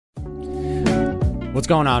What's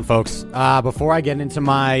going on, folks? Before I get into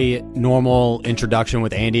my normal introduction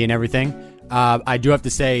with Andy and everything, I do have to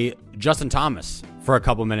say Justin Thomas for a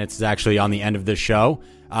couple minutes is actually on the end of this show.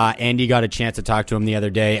 Andy got a chance to talk to him the other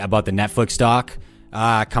day about the Netflix doc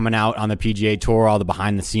coming out on the PGA Tour, all the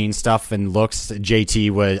behind-the-scenes stuff and looks. I think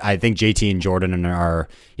JT and Jordan are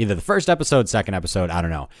either the first episode, second episode, I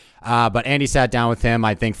don't know. But Andy sat down with him,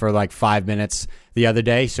 I think, for like 5 minutes the other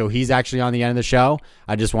day, so he's actually on the end of the show.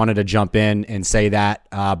 I just wanted to jump in and say that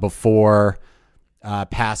before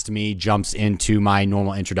Past Me jumps into my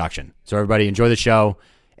normal introduction. So everybody enjoy the show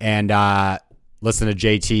and listen to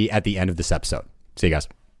JT at the end of this episode. See you guys.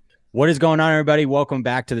 What is going on, everybody? Welcome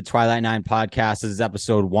back to the Twilight Nine podcast. This is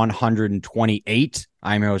episode 128.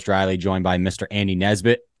 I'm your host, Riley, joined by Mr. Andy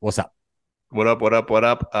Nesbitt. What's up? What up?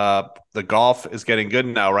 The golf is getting good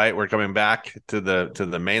now, right? We're coming back to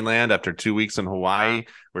the mainland after 2 weeks in Hawaii.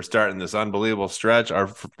 We're starting this unbelievable stretch. Our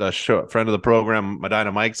friend of the program,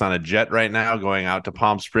 Medina Mike's on a jet right now, going out to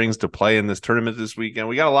Palm Springs to play in this tournament this weekend.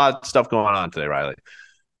 We got a lot of stuff going on today, Riley.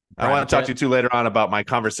 I want to talk to you too later on about my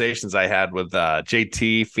conversations I had with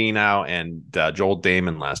JT Finau and Joel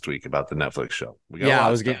Damon last week about the Netflix show. I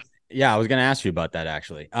was going to ask you about that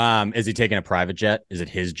actually. Is he taking a private jet? Is it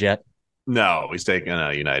his jet? No, he's taking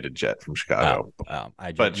a United jet from Chicago.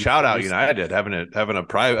 But shout out United having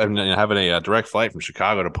a direct flight from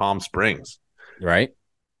Chicago to Palm Springs. Right.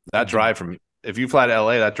 That drive from if you fly to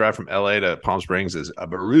LA, that drive from LA to Palm Springs is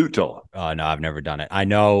brutal. Oh no, I've never done it. I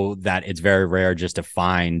know that it's very rare just to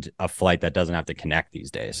find a flight that doesn't have to connect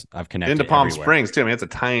these days. I've connected into Palm everywhere. Springs too. I mean, it's a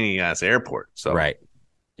tiny ass airport. So right.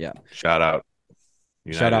 Yeah. Shout out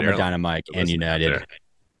Medina Mike and United.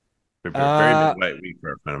 Very big week for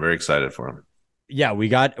our friend. I'm very excited for him. Yeah, we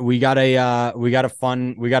got a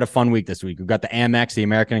fun week this week. We've got the Amex, the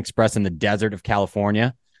American Express in the desert of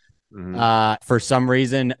California. Mm-hmm. For some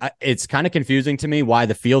reason, it's kind of confusing to me why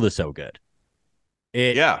the field is so good.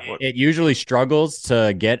 It usually struggles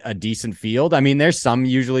to get a decent field. I mean, there's some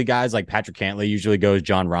usually guys like Patrick Cantlay usually goes.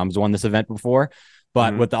 John Rahm's won this event before.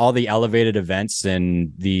 But with all the elevated events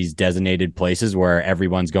and these designated places where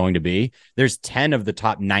everyone's going to be, there's 10 of the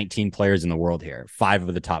top 19 players in the world here, 5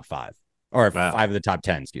 of the top 5, or wow. 5 of the top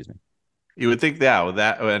 10, excuse me. You would think that with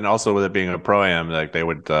that, and also with it being a pro-am, like they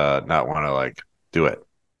would not want to like do it.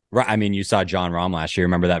 Right. I mean, you saw John Rahm last year.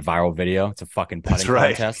 Remember that viral video? It's a fucking putting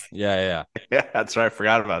contest. Yeah. Yeah, that's right. I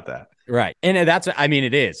forgot about that. Right. And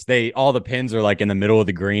it is. All the pins are like in the middle of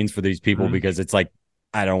the greens for these people because it's like,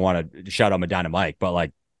 I don't want to shout out Medina Mike, but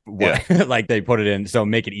like, like they put it in. So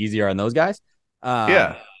make it easier on those guys.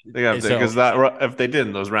 Because if they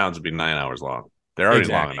didn't, those rounds would be 9 hours long. They're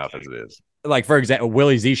already long enough as it is. Like, for example,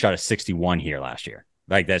 Willie Z shot a 61 here last year.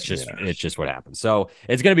 Like, that's just, it's just what happens. So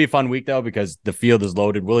it's going to be a fun week, though, because the field is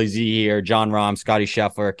loaded. Willie Z here, John Rahm, Scotty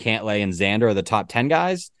Scheffler, Cantlay, and Xander are the top 10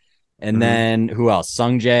 guys. And then who else?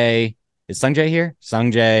 Sungjae. Is Sungjae here?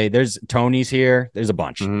 Sungjae. There's Tony's here. There's a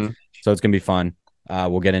bunch. So it's going to be fun.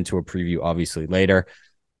 We'll get into a preview, obviously, later.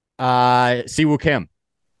 Siwoo Kim.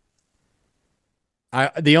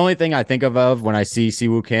 The only thing I think of when I see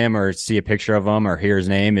Siwoo Kim or see a picture of him or hear his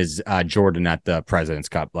name is Jordan at the President's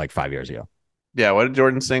Cup like 5 years ago. Yeah, what did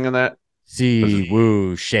Jordan sing in that?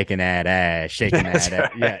 Siwoo shaking that ass, shaking that ass.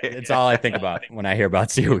 Right. Yeah, it's all I think about when I hear about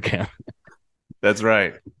Siwoo Kim. That's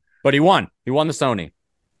right. But he won. He won the Sony.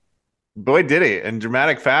 Boy, did he. In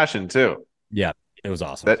dramatic fashion, too. Yeah, it was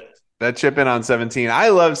awesome. That chip in on 17. I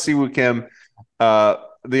love Siwoo Kim.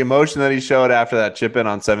 The emotion that he showed after that chip in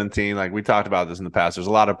on 17, like we talked about this in the past. There's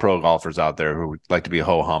a lot of pro golfers out there who like to be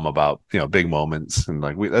ho-hum about, big moments. And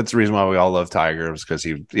like that's the reason why we all love Tiger, was because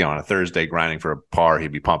he, on a Thursday grinding for a par,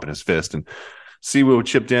 he'd be pumping his fist. And Siwoo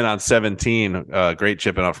chipped in on 17, great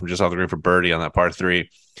chipping up from just off the green for birdie on that par 3.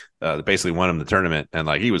 That basically won him the tournament. And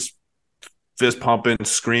like he was fist pumping,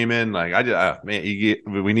 screaming. Like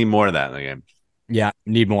we need more of that in the game. Yeah,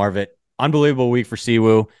 need more of it. Unbelievable week for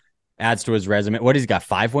Siwoo. Adds to his resume. What has he got?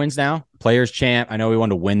 5 wins now? Players champ. I know he wanted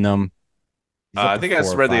to win them. I think I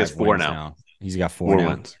read he has 4 now. He's got 4 now.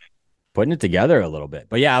 Wins. Putting it together a little bit.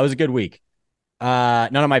 But yeah, it was a good week.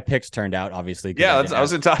 None of my picks turned out, obviously. Yeah, I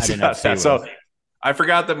was going to talk about that. So I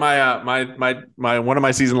forgot that my one of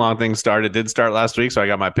my season long things did start last week. So I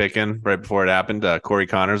got my pick in right before it happened. Corey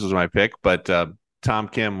Connors was my pick, but Tom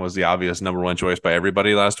Kim was the obvious number 1 choice by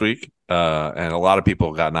everybody last week. And a lot of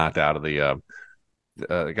people got knocked out of the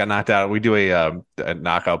We do a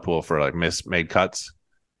knockout pool for like made cuts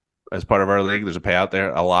as part of our league. There's a payout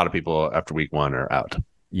there. A lot of people after week 1 are out.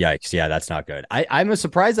 Yikes. Yeah, that's not good. I'm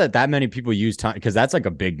surprised that many people use Tom, because that's like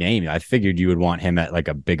a big name. I figured you would want him at like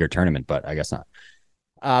a bigger tournament, but I guess not.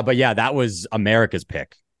 But yeah, that was America's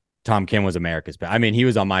pick. Tom Kim was America's pick. I mean, he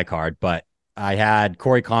was on my card, but I had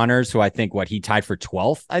Corey Connors, who I think he tied for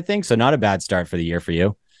 12th, I think. So not a bad start for the year for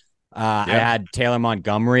you. I had Taylor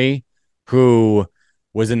Montgomery, who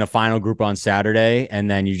was in the final group on Saturday,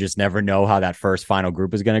 and then you just never know how that first final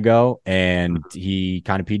group is going to go. And he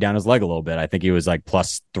kind of peed down his leg a little bit. I think he was like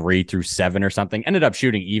 +3 through 7 or something. Ended up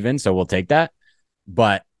shooting even, so we'll take that.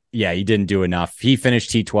 But yeah, he didn't do enough. He finished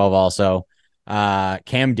T12 also.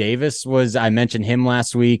 Cam Davis I mentioned him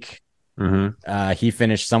last week. Mm-hmm. He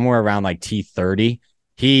finished somewhere around like T30.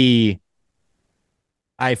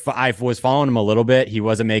 I was following him a little bit. He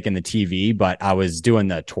wasn't making the TV, but I was doing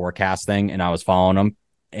the Tourcast thing and I was following him.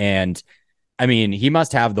 And I mean, he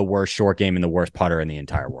must have the worst short game and the worst putter in the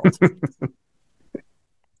entire world.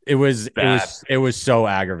 It was so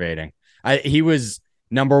aggravating. He was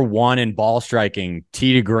number 1 in ball striking,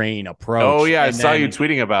 tee to green approach. Oh yeah, I saw you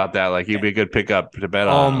tweeting about that. Like he'd be a good pickup to bet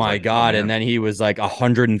on. Oh my god! And then he was like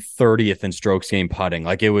 130th in strokes game putting.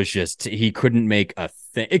 Like it was just he couldn't make a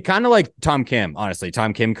thing. It kind of like Tom Kim. Honestly,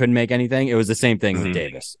 Tom Kim couldn't make anything. It was the same thing with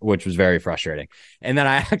Davis, which was very frustrating. And then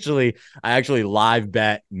I actually live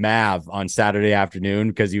bet Mav on Saturday afternoon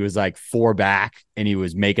because he was like 4 back and he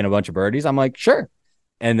was making a bunch of birdies. I'm like, sure.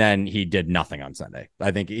 And then he did nothing on Sunday.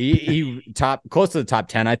 I think he close to the top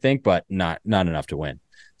 10, I think, but not enough to win.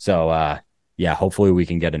 So yeah, hopefully we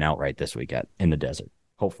can get an outright this weekend in the desert.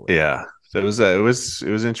 Hopefully. Yeah. So it was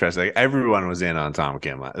interesting. Like everyone was in on Tom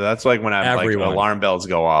Kim. That's like when like alarm bells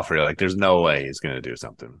go off. You're like, there's no way he's going to do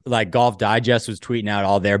something. Like Golf Digest was tweeting out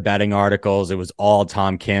all their betting articles. It was all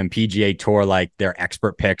Tom Kim. PGA Tour, like their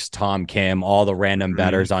expert picks, Tom Kim. All the random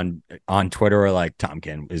bettors on Twitter are like, Tom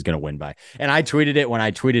Kim is going to win by. And I tweeted it when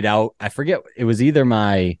I tweeted out. I forget. It was either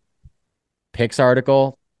my picks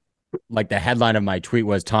article. Like the headline of my tweet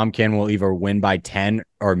was Tom Kim will either win by 10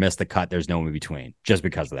 or miss the cut. There's no in between, just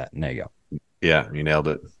because of that. And there you go. Yeah, you nailed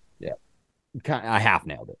it. Yeah, I half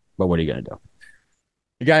nailed it. But what are you gonna do?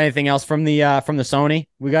 You got anything else from the Sony?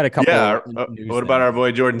 We got a couple. Yeah. What about our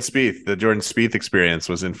boy Jordan Spieth? The Jordan Spieth experience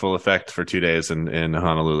was in full effect for 2 days in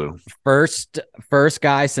Honolulu. First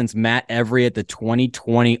guy since Matt Every at the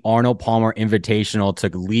 2020 Arnold Palmer Invitational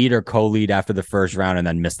took lead or co-lead after the first round and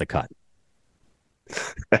then missed the cut.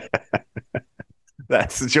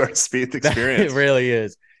 That's the Jordan Spieth experience. It really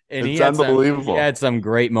is. And it's unbelievable. He had some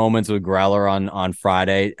great moments with Greller on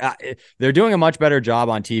Friday. They're doing a much better job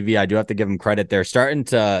on TV. I do have to give them credit. They're starting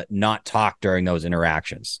to not talk during those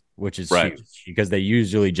interactions, which is huge because they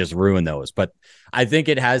usually just ruin those. But I think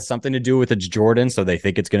it has something to do with it's Jordan, so they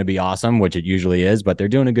think it's going to be awesome, which it usually is. But they're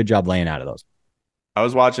doing a good job laying out of those. I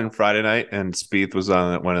was watching Friday night, and Spieth was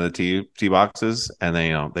on one of the tee boxes, and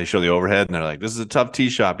they show the overhead, and they're like, "This is a tough tee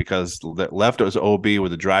shot because the left was OB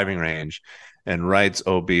with the driving range." And right's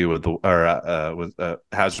OB with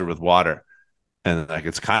hazard with water, and like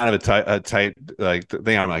it's kind of a tight like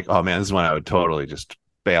thing. I'm like, oh man, this is when I would totally just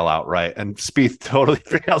bail out right. And Spieth totally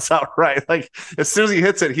bails out right. Like as soon as he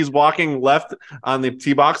hits it, he's walking left on the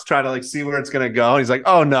tee box trying to like see where it's gonna go. And he's like,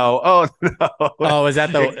 oh no. Oh, is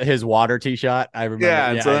that his water tee shot? I remember.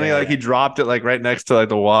 Yeah. And so then he dropped it like right next to like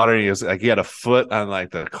the water. And he was like, he had a foot on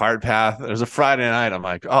like the cart path. It was a Friday night. I'm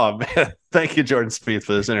like, oh man. Thank you, Jordan Spieth,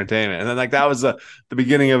 for this entertainment. And then like that was the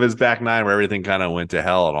beginning of his back nine where everything kind of went to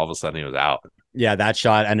hell, and all of a sudden he was out. Yeah, that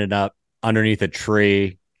shot ended up underneath a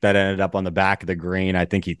tree that ended up on the back of the green. I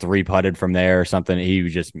think he 3-putted from there or something. He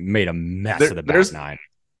just made a mess of the back nine.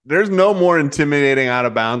 There's no more intimidating out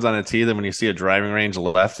of bounds on a tee than when you see a driving range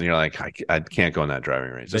left and you're like, I can't go in that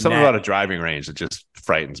driving range. There's something about a driving range that just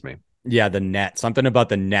frightens me. Yeah, the net. Something about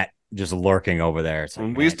the net just lurking over there. It's like,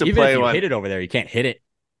 when we used to even play if you hit it over there, you can't hit it.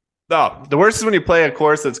 No, the worst is when you play a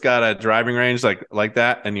course that's got a driving range like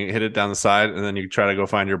that, and you hit it down the side, and then you try to go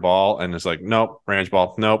find your ball, and it's like, nope, range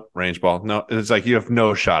ball, nope, range ball, no. It's like you have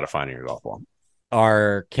no shot of finding your golf ball.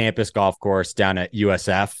 Our campus golf course down at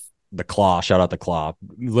USF, the Claw, shout out the Claw,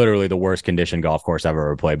 literally the worst condition golf course I've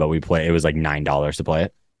ever played, but it was like $9 to play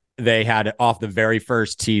it. They had off the very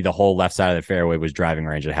first tee, the whole left side of the fairway was driving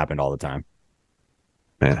range. It happened all the time.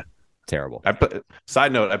 Yeah. Terrible.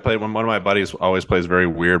 Side note, I played one of my buddies always plays very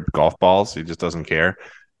weird golf balls. He just doesn't care.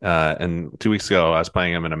 And 2 weeks ago, I was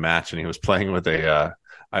playing him in a match, and he was playing with he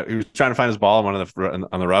was trying to find his ball on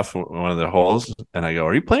the rough, one of the holes. And I go,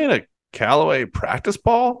 "Are you playing a Callaway practice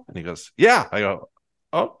ball?" And he goes, "Yeah." I go,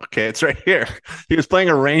 "Oh, okay, it's right here." He was playing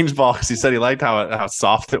a range ball because he said he liked how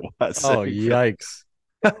soft it was. Oh, yikes!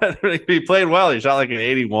 He played well. He shot like an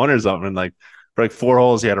 81 or something. And like for like 4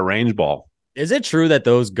 holes, he had a range ball. Is it true that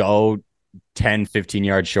those go 10, 15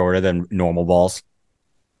 yards shorter than normal balls?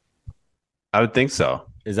 I would think so.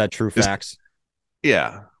 Is that true facts?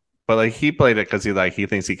 Yeah. But like he played it because he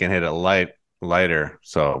thinks he can hit it lighter.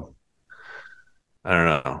 So I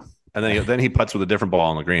don't know. And then he putts with a different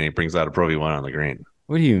ball on the green. He brings out a Pro V1 on the green.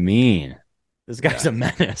 What do you mean? This guy's a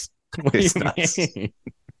menace. What do you mean?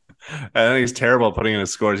 And then he's terrible putting in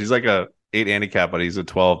his scores. He's like a 8 handicap, but he's a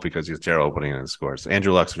 12 because he's terrible putting in his scores.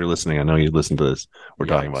 Andrew Lux, if you're listening, I know you listen to this. We're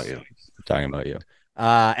talking about you. Talking about you.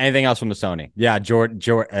 Anything else from the Sony? Yeah, Jordan,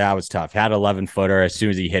 that was tough. Had 11-footer. As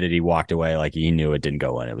soon as he hit it, he walked away like he knew it didn't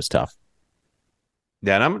go in. It was tough.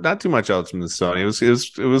 Yeah, and not too much else from the Sony.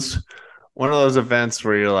 It was one of those events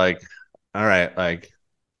where you're like, all right, like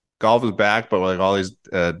golf is back, but like all these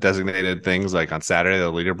designated things, like on Saturday,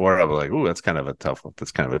 the leaderboard, I was like, ooh, that's kind of a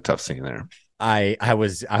tough scene there. I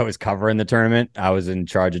was covering the tournament. I was in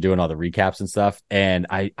charge of doing all the recaps and stuff. And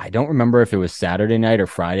I don't remember if it was Saturday night or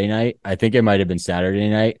Friday night. I think it might have been Saturday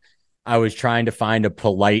night. I was trying to find a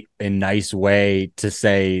polite and nice way to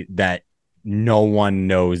say that no one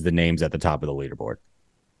knows the names at the top of the leaderboard.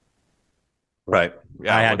 Right.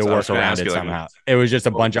 Yeah, I had to work around it somehow. It was just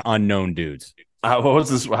a bunch of unknown dudes. What was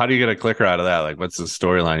this? How do you get a clicker out of that? Like, what's the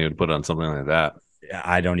storyline you would put on something like that?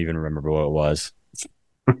 I don't even remember what it was.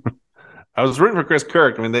 I was rooting for Chris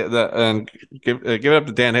Kirk. I mean, and give it up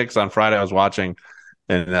to Dan Hicks on Friday. I was watching,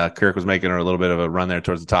 and Kirk was making a little bit of a run there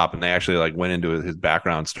towards the top, and they actually like went into his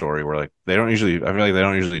background story where like I feel like they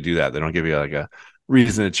don't usually do that. They don't give you like a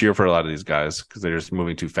reason to cheer for a lot of these guys because they're just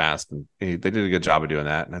moving too fast, and they did a good job of doing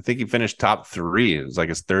that. And I think he finished top 3. It was like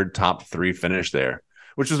his third top 3 finish there,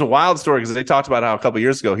 which was a wild story because they talked about how a couple of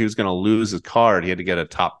years ago he was going to lose his card. He had to get a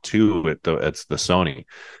top 2 at the Sony.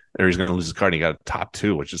 Or he's going to lose his card. And he got a top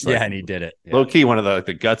 2, which is like, and he did it. Low key, one of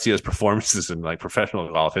the gutsiest performances in like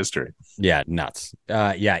professional golf history. Yeah, nuts.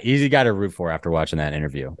 Easy guy to root for after watching that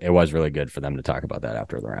interview. It was really good for them to talk about that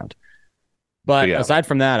after the round. But aside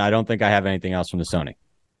from that, I don't think I have anything else from the Sony.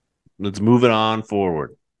 Let's move it on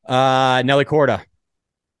forward. Nelly Korda.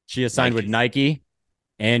 She is signed with Nike,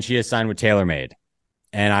 and she is signed with TaylorMade.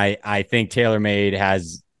 And I think TaylorMade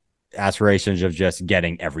has aspirations of just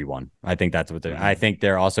getting everyone. I think that's what I think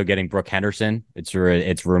they're also getting Brooke Henderson. It's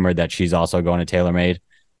rumored that she's also going to TaylorMade,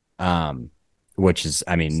 which is,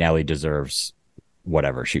 I mean, Nelly deserves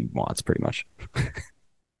whatever she wants pretty much.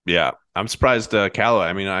 Yeah, I'm surprised Callaway.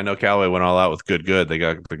 I mean, I know Callaway went all out with good. They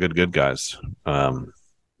got the good guys.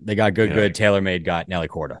 They got good. TaylorMade got Nelly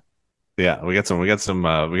Korda. Yeah, we got some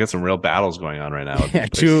real battles going on right now. Yeah,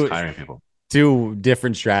 hiring people. 2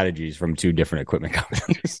 different strategies from 2 different equipment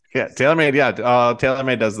companies. Yeah, TaylorMade. Yeah,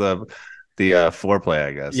 TaylorMade does the foreplay,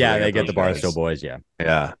 I guess. Yeah, so they get the Barstool boys. Yeah.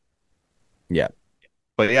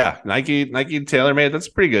 But yeah, Nike TaylorMade. That's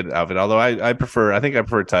a pretty good outfit. Although I prefer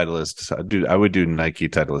Titleist. I would do Nike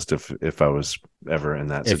Titleist if I was ever in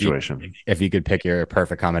that situation. If you could pick your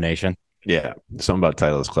perfect combination. Yeah, something about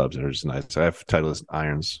Titleist clubs are just nice. I have Titleist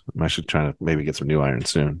irons. I'm actually trying to maybe get some new irons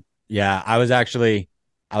soon. Yeah, I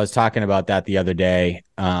was talking about that the other day.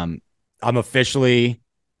 I'm officially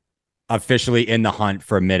in the hunt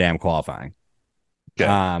for mid-am qualifying. Okay.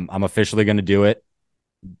 I'm officially going to do it.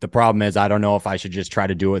 The problem is I don't know if I should just try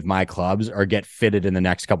to do it with my clubs or get fitted in the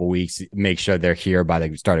next couple of weeks, make sure they're here by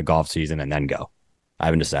the start of golf season, and then go. I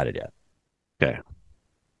haven't decided yet. Okay.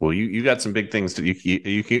 Well, you got some big things to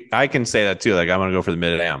you. I can say that too. Like I'm gonna go for the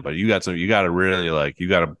mid am, but you got to really you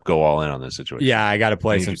got to go all in on this situation. Yeah, I got to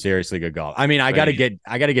play some seriously good golf. I mean, I got to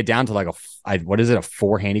get down to like a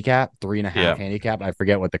 4 handicap, 3.5 handicap. I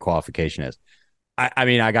forget what the qualification is. I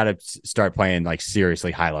mean, I got to start playing like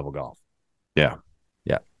seriously high level golf. Yeah.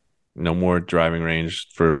 No more driving range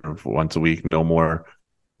for once a week. No more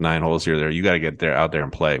 9 holes here or there. You got to get out there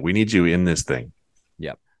and play. We need you in this thing.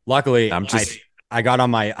 Yep. Luckily, I got on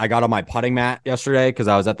my putting mat yesterday because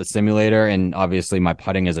I was at the simulator, and obviously my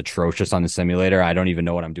putting is atrocious on the simulator. I don't even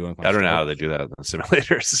know what I'm doing. I don't know how they do that on the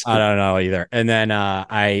simulators. I don't know either. And then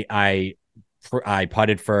I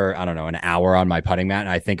putted for an hour on my putting mat, and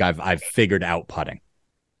I think I've figured out putting.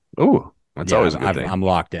 Oh, that's always a good thing. I'm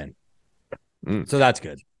locked in, so that's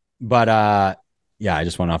good. But I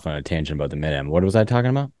just went off on a tangent about the mid-am. What was I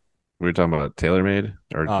talking about? We were talking about TaylorMade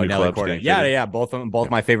or Nelly Korda. Yeah. Both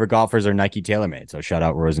my favorite golfers are Nike TaylorMade. So shout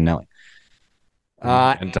out Rose and Nelly.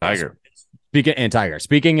 And Tiger.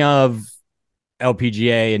 Speaking of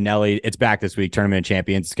LPGA and Nelly, it's back this week. Tournament of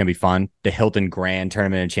Champions. It's gonna be fun. The Hilton Grand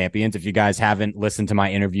Tournament of Champions. If you guys haven't listened to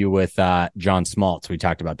my interview with John Smoltz, we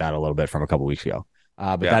talked about that a little bit from a couple weeks ago.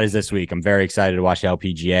 That is this week. I'm very excited to watch the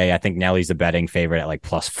LPGA. I think Nelly's a betting favorite at like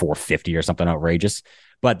plus 450 or something outrageous.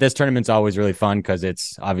 But this tournament's always really fun because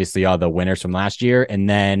it's obviously all the winners from last year and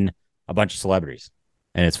then a bunch of celebrities.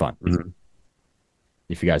 And it's fun. Mm-hmm.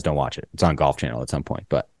 If you guys don't watch it, it's on Golf Channel at some point.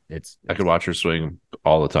 But I could watch her swing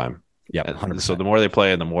all the time. Yeah, 100%. So the more they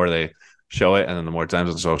play and the more they show it, and then the more times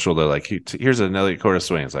on social, they're like, "Here's a Nelly Corda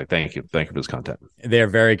swing." It's like, thank you for this content.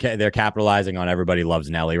 They're capitalizing on everybody loves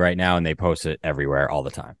Nelly right now, and they post it everywhere all the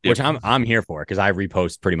time, which I'm here for because I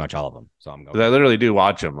repost pretty much all of them. So I'm going. I literally do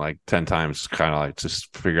watch them like 10 times, kind of like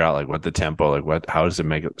just figure out like what the tempo, like how does she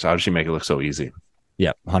make it look so easy?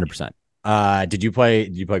 Yep, 100%. Did you play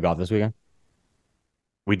golf this weekend?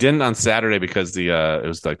 We didn't on Saturday because it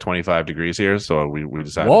was like 25 degrees here, so we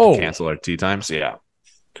decided to cancel our tee times. Yeah.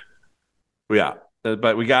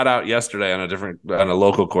 But we got out yesterday on a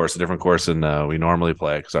local course, a different course than we normally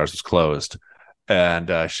play because ours was closed,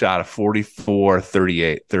 and shot a 44,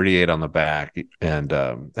 38 on the back, and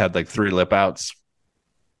had like 3 lip outs.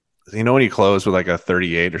 You know, when you close with like a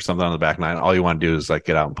 38 or something on the back nine, all you want to do is like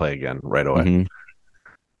get out and play again right away. Mm-hmm.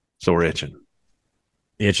 So we're itching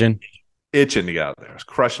to get out there. I was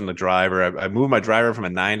crushing the driver. I moved my driver from a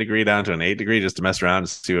 9 degree down to an 8 degree just to mess around and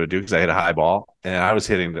see what it would do because I hit a high ball, and I was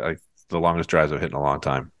hitting like the longest drives I've hit in a long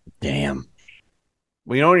time. Damn.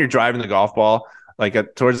 Well, you know when you're driving the golf ball,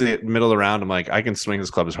 like towards the middle of the round, I'm like, I can swing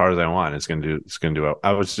this club as hard as I want. It's gonna do it.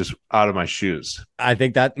 I was just out of my shoes. I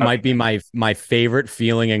think that might be my favorite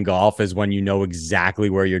feeling in golf is when you know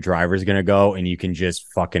exactly where your driver is gonna go and you can just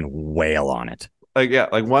fucking wail on it.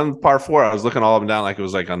 Like one par 4, I was looking all up and down like it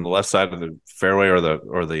was like on the left side of the fairway or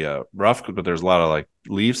the rough, but there's a lot of like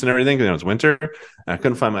leaves and everything because it was winter, and I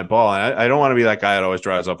couldn't find my ball. And I don't want to be that guy that always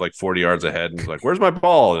drives up like 40 yards ahead and is like, "Where's my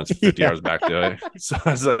ball?" And it's 50 yards back to it. So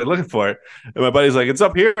I was like, looking for it, and my buddy's like, "It's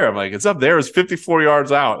up here." I'm like, "It's up there. It's 54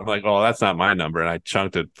 yards out." I'm like, "Oh, that's not my number." And I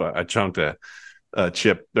chunked a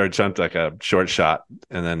chip or chunked like a short shot,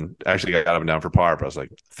 and then actually got up and down for par. But I was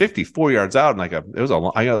like 54 yards out, and like I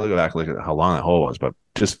gotta look back, look at how long that hole was, but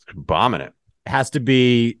just bombing it. That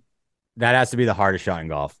has to be the hardest shot in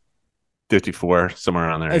golf. 54, somewhere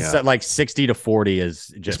around there. It's like 60 to 40 is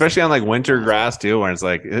just, especially on like winter grass too, where it's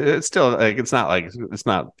like it's still like it's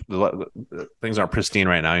not things aren't pristine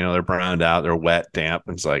right now. You know, they're browned out, they're wet, damp.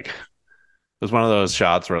 It's like it was one of those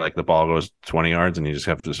shots where like the ball goes 20 yards and you just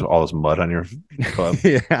have all this mud on your club.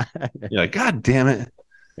 Yeah. You're like, God damn it.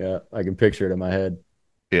 Yeah. I can picture it in my head.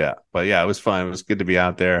 Yeah. But yeah, it was fun. It was good to be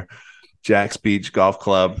out there. Jack's Beach Golf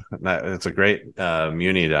Club. It's a great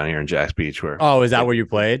muni down here in Jack's Beach. Is that where you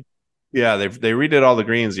played? Yeah. They redid all the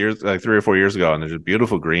greens like 3 or 4 years ago, and there's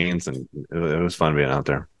beautiful greens, and it was fun being out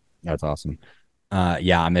there. That's awesome.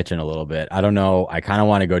 Yeah, I'm itching a little bit. I don't know. I kind of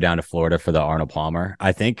want to go down to Florida for the Arnold Palmer.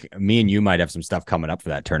 I think me and you might have some stuff coming up for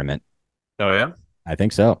that tournament. Oh, yeah? I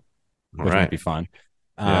think so. Which might be fun.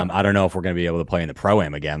 Yeah. I don't know if we're going to be able to play in the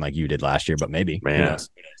Pro-Am again like you did last year, but maybe. Man.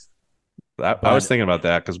 I was thinking about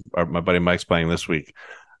that because my buddy Mike's playing this week.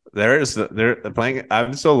 They're playing.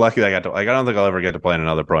 I'm so lucky that I don't think I'll ever get to play in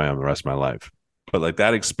another Pro-Am the rest of my life. But like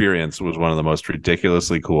that experience was one of the most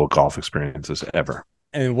ridiculously cool golf experiences ever.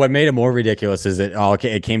 And what made it more ridiculous is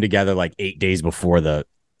it came together like 8 days before that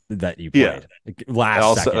you played.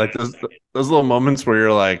 Last second. Like those little moments where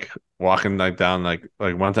you're like walking like down like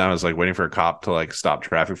one time I was like waiting for a cop to like stop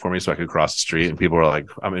traffic for me so I could cross the street, and people were like,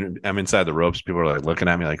 I'm inside the ropes. People were like looking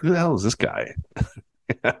at me like, who the hell is this guy?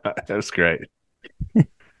 That was great. Did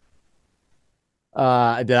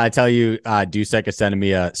I tell you Dusek is sending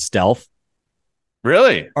me a stealth?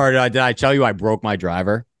 Really? Or did I tell you I broke my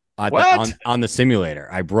driver? What? On the simulator,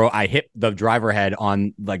 I hit the driver head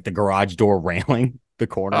on like the garage door railing, the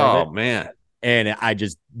corner of it. Oh, man. And I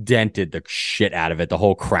just dented the shit out of it. The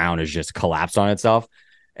whole crown has just collapsed on itself.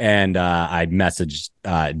 And I messaged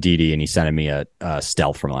Didi, and he sent me a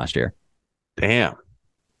stealth from last year. Damn.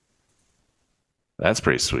 That's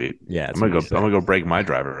pretty sweet. Yeah. I'm gonna go break my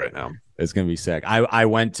driver right now. It's gonna be sick. I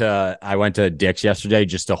went to Dick's yesterday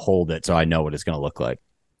just to hold it so I know what it's gonna look like.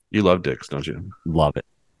 You love Dick's, don't you? Love it.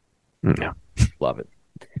 Yeah, love it.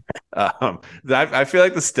 I feel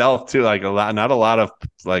like the stealth too. Like not a lot of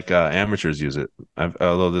like amateurs use it.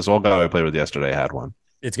 Although this old guy I played with yesterday had one.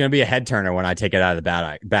 It's going to be a head turner when I take it out of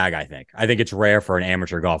the bag. I think it's rare for an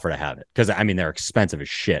amateur golfer to have it because they're expensive as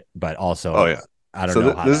shit. But also, oh yeah, I don't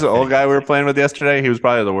know. This is an old guy we were playing with yesterday. He was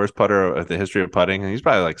probably the worst putter of the history of putting, and he's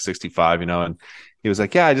probably like 65, and he was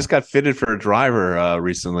like, "Yeah, I just got fitted for a driver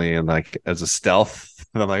recently, and like as a stealth."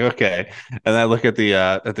 And I'm like, "Okay." And I look at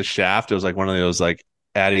the shaft. It was like one of those like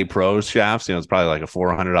Addy Pro shafts. It's probably like a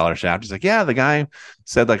 $400 shaft. He's like, "Yeah, the guy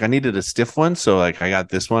said like I needed a stiff one, so like I got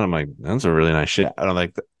this one." I'm like, "That's a really nice shaft." And I'm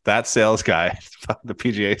like, that sales guy from the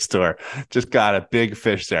PGA store just got a big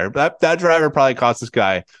fish there. That driver probably cost this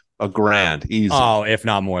guy $1,000 easy. Oh, if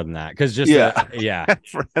not more than that. Because yeah.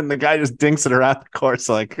 And the guy just dinks it around the course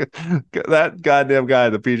like that goddamn guy,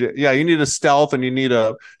 the PGA. Yeah, you need a stealth and you need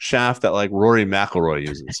a shaft that like Rory McIlroy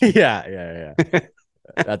uses. Yeah.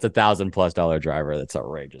 That's $1,000+ driver. That's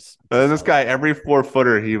outrageous. This guy, every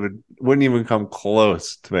 4-footer, he wouldn't even come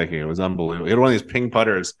close to making it. It was unbelievable. He had one of these ping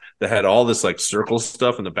putters that had all this like circle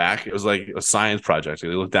stuff in the back. It was like a science project. He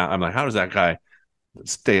looked down. I'm like, how does that guy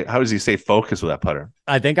stay? How does he stay focused with that putter?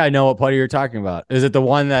 I think I know what putter you're talking about. Is it the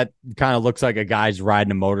one that kind of looks like a guy's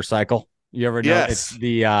riding a motorcycle? You ever know? Yes. It's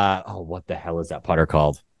the what the hell is that putter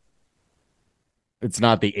called? It's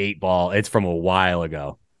not the 8-ball. It's from a while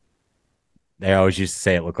ago. They always used to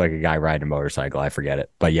say it looked like a guy riding a motorcycle. I forget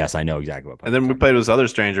it. But yes, I know exactly what putter. And then we played with this other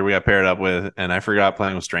stranger we got paired up with, and I forgot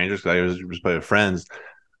playing with strangers because I was playing with friends.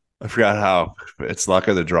 I forgot how it's luck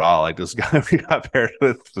of the draw. Like this guy we got paired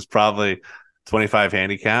with was probably 25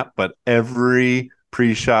 handicap, but every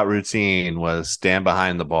pre-shot routine was stand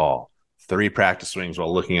behind the ball, 3 practice swings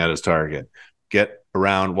while looking at his target, get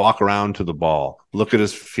around, walk around to the ball, look at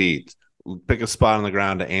his feet, pick a spot on the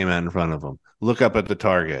ground to aim at in front of him, look up at the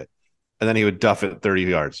target, and then he would duff it 30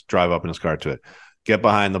 yards, drive up in his car to it, get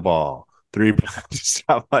behind the ball. 3 practice.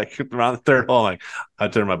 I'm like around the 3rd hole. I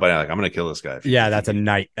turned to my buddy. I'm like, I'm gonna kill this guy. Yeah, that's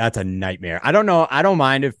a nightmare. I don't know. I don't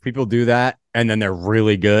mind if people do that and then they're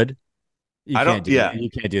really good. You can't do that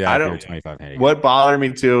if you're 25 handicap. What bothered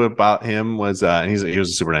me too about him was he was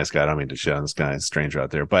a super nice guy. I don't mean to shit on this guy, stranger out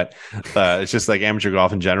there, but it's just like amateur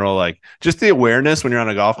golf in general, like just the awareness when you're on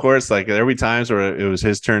a golf course. Like there would be times where it was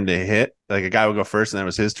his turn to hit, like a guy would go first and then it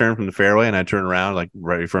was his turn from the fairway, and I'd turn around like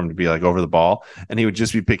ready for him to be like over the ball, and he would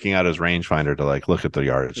just be picking out his rangefinder to like look at the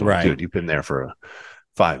yardage. Like, dude, you've been there for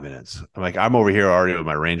 5 minutes. I'm like, I'm over here already with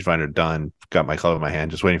my rangefinder done, got my club in my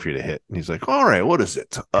hand, just waiting for you to hit. And he's like, all right, what is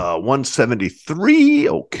it? 173.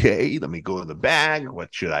 Okay, let me go to the bag.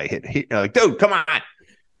 What should I hit? You're like, dude, come on.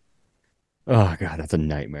 Oh god, that's a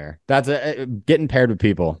nightmare. That's getting paired with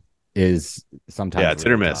people is sometimes it's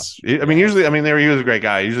hit or miss. Tough. I mean, usually, he was a great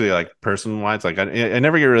guy. Usually, like person wise, like I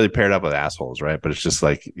never get really paired up with assholes, right? But it's just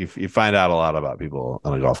like you find out a lot about people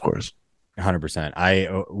on a golf course.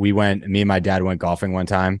 100%. Me and my dad went golfing one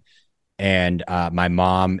time, and my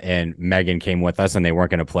mom and Megan came with us, and they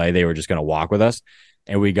weren't going to play. They were just going to walk with us.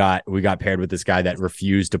 And we got paired with this guy that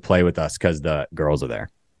refused to play with us because the girls are there.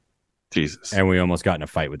 Jesus. And we almost got in a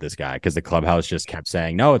fight with this guy because the clubhouse just kept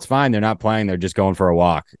saying, no, it's fine. They're not playing. They're just going for a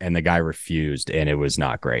walk. And the guy refused, and it was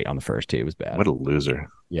not great on the first tee. It was bad. What a loser.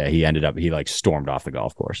 Yeah, he like stormed off the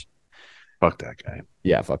golf course. Fuck that guy.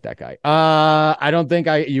 Yeah, fuck that guy. I don't think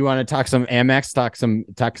you want to talk some Amex, talk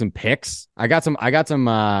some picks. I got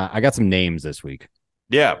some names this week.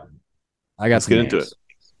 Yeah. Let's get into it.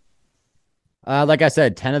 Like I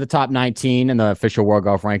said, 10 of the top 19 in the official World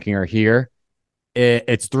Golf Ranking are here.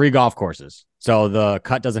 It's 3 golf courses. So the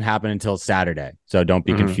cut doesn't happen until Saturday. So don't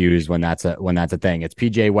be confused when that's a thing. It's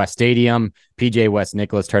PGA West Stadium, PGA West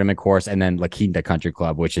Nicklaus Tournament Course, and then La Quinta Country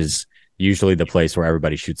Club, which is usually the place where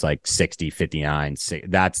everybody shoots like 60, 59.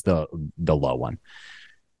 That's the low one.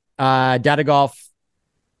 Data Golf,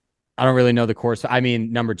 I don't really know the course. I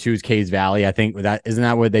mean, number 2 is Caves Valley. I think isn't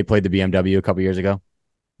that where they played the BMW a couple years ago?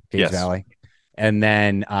 Caves Valley. And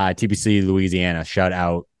then TPC Louisiana. Shout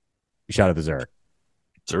out the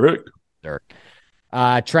Zurich.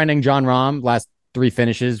 Trending John Rahm, last 3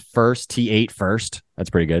 finishes, first, T8 first.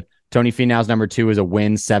 That's pretty good. Tony Finau's number 2 is a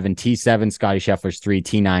win, 7 T7. Scotty Scheffler's 3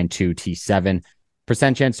 T9 2 T7.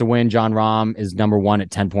 Percent chance to win. John Rahm is number 1 at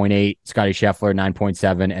 10.8. Scotty Scheffler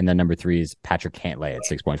 9.7, and then number 3 is Patrick Cantlay at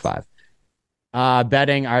 6.5.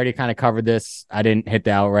 Betting, I already kind of covered this. I didn't hit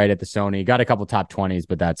the outright at the Sony. Got a couple top 20s,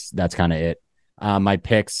 but that's kind of it. My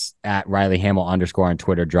picks at Riley Hamill _ on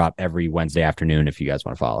Twitter drop every Wednesday afternoon if you guys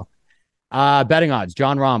want to follow. Betting odds: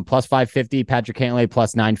 John Rahm plus 550, Patrick Cantlay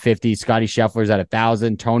plus 950, Scotty Scheffler's at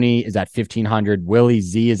 1,000, Tony is at 1,500, Willie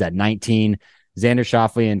Z is at 19, Xander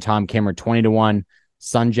Schauffele and Tom Kim are 20-1,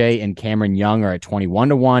 Sungjae and Cameron Young are at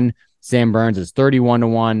 21-1, Sam Burns is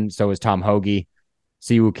 31-1, so is Tom Hoagie,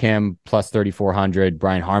 Siwoo Kim plus 3,400,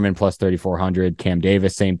 Brian Harman plus 3,400, Cam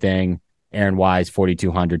Davis same thing, Aaron Wise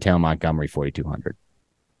 4,200, Taylor Montgomery 4,200.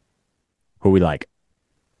 Who we like?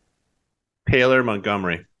 Taylor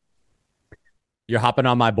Montgomery. You're hopping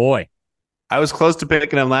on my boy. I was close to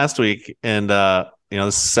picking him last week, and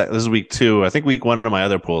this is week 2. I think week 1 of my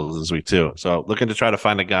other pools is week 2. So looking to try to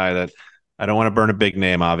find a guy that I don't want to burn a big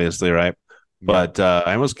name, obviously, right? Yeah. But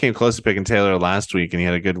I almost came close to picking Taylor last week, and he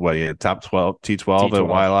had a good he had top 12 T12 at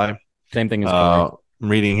YLI. Same thing as I'm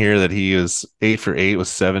reading here that he is 8 for 8 with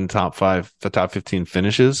 7 top 15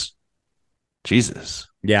 finishes. Jesus.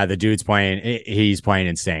 Yeah, the dude's playing. He's playing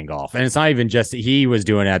insane golf, and it's not even just he was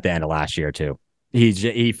doing it at the end of last year too.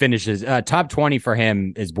 He finishes top 20 for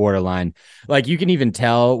him is borderline. Like you can even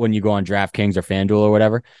tell when you go on DraftKings or FanDuel or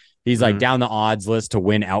whatever. He's like down the odds list to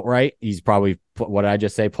win outright. He's probably, what did I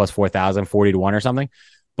just say, plus 4,000, 40 to 1 or something.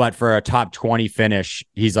 But for a top 20 finish,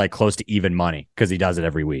 he's like close to even money because he does it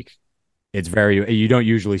every week. It's very, you don't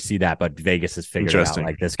usually see that, but Vegas has figured it out.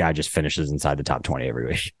 Like this guy just finishes inside the top 20 every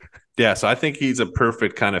week. Yeah, so I think he's a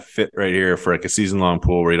perfect kind of fit right here for like a season-long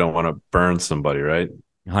pool where you don't want to burn somebody, right?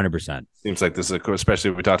 100%. Seems like this is,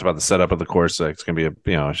 especially if we talked about the setup of the course, like it's going to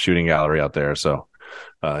be a shooting gallery out there. So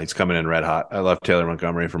he's coming in red hot. I love Taylor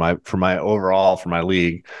Montgomery for my overall for my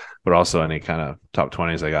league, but also any kind of top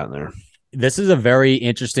 20s I got in there. This is a very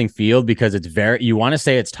interesting field because it's you want to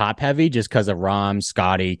say it's top heavy just because of Rahm,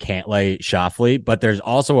 Scotty, Cantlay, Schauffele, but there's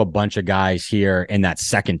also a bunch of guys here in that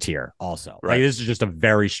second tier also. Right. Like this is just a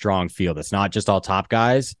very strong field. It's not just all top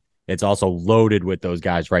guys. It's also loaded with those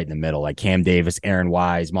guys right in the middle, like Cam Davis, Aaron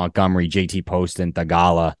Wise, Montgomery, JT Poston,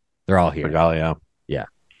 Theegala. They're all here. Theegala, yeah. Yeah.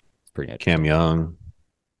 It's pretty interesting. Cam Young.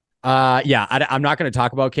 I'm not going to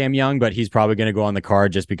talk about Cam Young, but he's probably going to go on the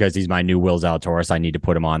card just because he's my new Will Zalatoris. I need to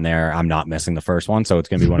put him on there. I'm not missing the first one, so it's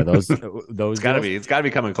going to be one of those. It's got to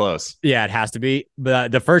be coming close. Yeah, it has to be.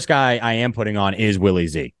 But the first guy I am putting on is Willie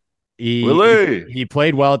Z. He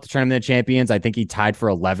played well at the Tournament of Champions. I think he tied for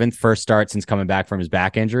 11th, first start since coming back from his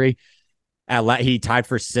back injury. He tied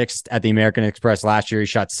for 6th at the American Express last year. He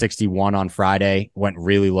shot 61 on Friday, went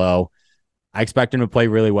really low. I expect him to play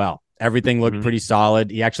really well. Everything looked pretty solid.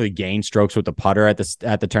 He actually gained strokes with the putter at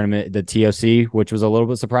the tournament, the TOC, which was a little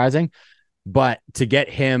bit surprising. But to get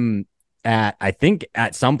him I think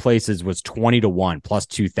at some places was 20 to 1 plus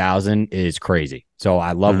 2,000 is crazy. So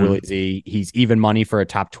I love Willie Z. He's even money for a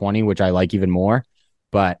top 20, which I like even more.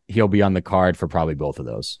 But he'll be on the card for probably both of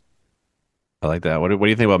those. I like that. What do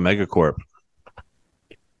you think about Megacorp?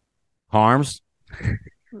 Harms?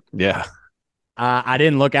 Yeah. I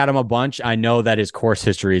didn't look at him a bunch. I know that his course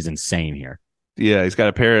history is insane here. Yeah, he's got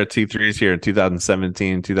a pair of T3s here in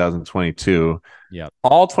 2017, 2022. Yeah.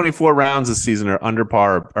 All 24 rounds this season are under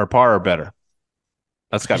par or better.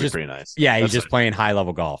 That's got to be pretty nice. Yeah, he's just playing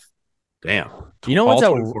high-level golf. Damn. You know what's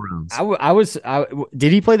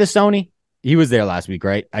did he play the Sony? He was there last week,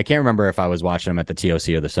 right? I can't remember if I was watching him at the TOC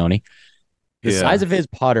or the Sony. The size of his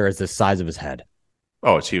putter is the size of his head.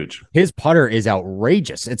 Oh, it's huge. His putter is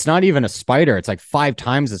outrageous. It's not even a spider. It's like 5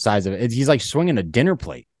 times the size of it. He's like swinging a dinner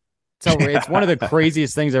plate. So it's one of the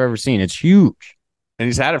craziest things I've ever seen. It's huge. And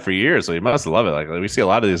he's had it for years, so he must love it. Like we see a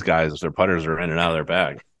lot of these guys, their putters are in and out of their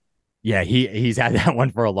bag. Yeah, he's had that one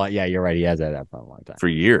for a lot. Yeah, you're right. He has had that for a long time. For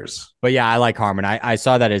years. But yeah, I like Harman. I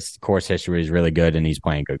saw that his course history is really good and he's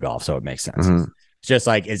playing good golf, so it makes sense. It's just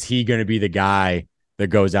like, is he going to be the guy that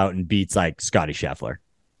goes out and beats like Scotty Scheffler?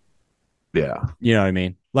 Yeah. You know what I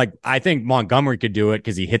mean? Like, I think Montgomery could do it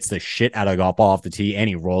because he hits the shit out of the golf ball off the tee and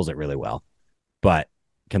he rolls it really well. But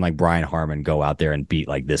can like Brian Harman go out there and beat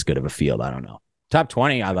like this good of a field? I don't know. Top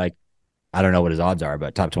 20, I don't know what his odds are,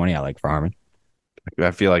 but top 20, I like for Harman.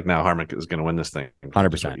 I feel like now Harman is going to win this thing.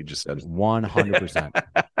 100%. You just said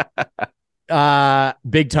 100%.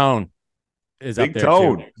 Big Tone is up there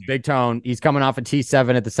too. Big Tone. He's coming off a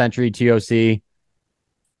T7 at the Century TOC.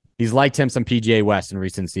 He's liked him some PGA West in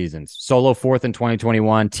recent seasons. Solo 4th in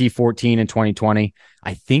 2021, T14 in 2020.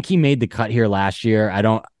 I think he made the cut here last year.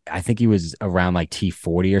 I think he was around like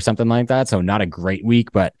T40 or something like that. So not a great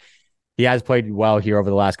week, but he has played well here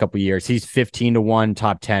over the last couple of years. He's 15 to 1,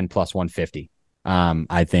 top 10 plus 150.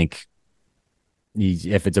 I think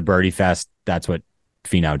if it's a birdie fest, that's what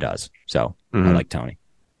Finau does. So I like Tony.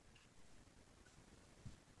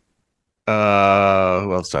 Who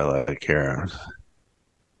else do I like here?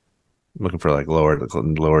 I'm looking for like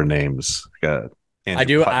lower names. I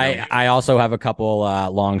do. I also have a couple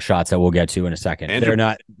long shots that we'll get to in a second. They're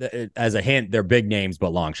not, as a hint, they're big names,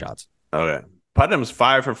 but long shots. Okay. Putnam's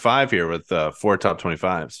 5 for 5 here with 4 top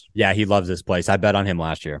 25s. Yeah, he loves this place. I bet on him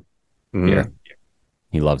last year. Yeah.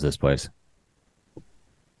 He loves this place.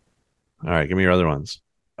 All right, give me your other ones.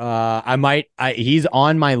 He's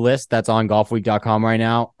on my list that's on golfweek.com right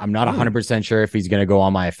now. I'm not 100% sure if he's going to go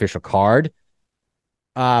on my official card.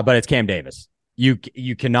 But it's Cam Davis. You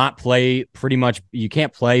cannot play you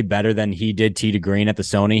can't play better than he did tee to green at the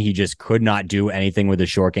Sony. He just could not do anything with his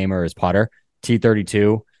short game or his putter.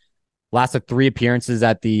 T32. Last of 3 appearances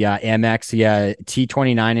at the Amex. He had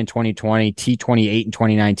T29 in 2020, T28 in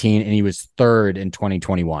 2019, and he was 3rd in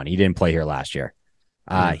 2021. He didn't play here last year.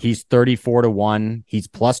 He's 34 to 1. He's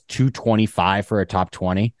plus 225 for a top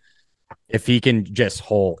 20. If he can just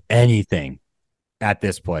hold anything at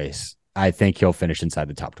this place, I think he'll finish inside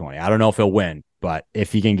the top 20. I don't know if he'll win, but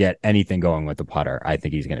if he can get anything going with the putter, I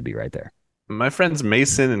think he's going to be right there. My friends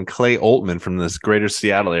Mason and Clay Oltman from this greater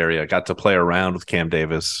Seattle area got to play around with Cam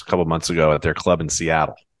Davis a couple months ago at their club in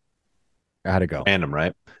Seattle. How'd it go? Random,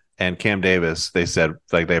 right? and Cam Davis, they said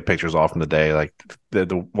like they have pictures all from the day, like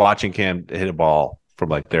the watching Cam hit a ball from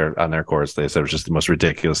like on their course. They said it was just the most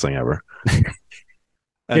ridiculous thing ever.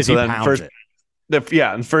 And so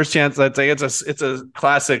then first chance, I'd say it's a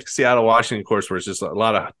classic Seattle Washington course where it's just a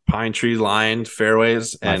lot of pine tree lined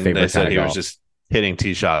fairways, and they said he was just hitting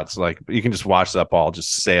tee shots. Like you can just watch that ball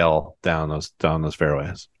just sail down those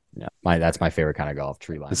fairways. Yeah, that's my favorite kind of golf,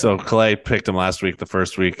 tree line. So Clay picked him last week, the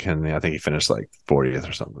first week, and I think he finished like 40th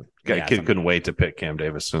or something. Kid couldn't wait to pick Cam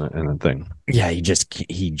Davis in the thing. Yeah, he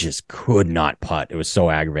just could not putt. It was so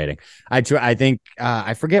aggravating. I think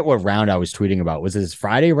I forget what round I was tweeting about. Was this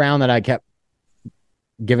Friday round that I kept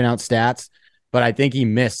giving out stats? But I think he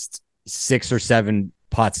missed 6 or 7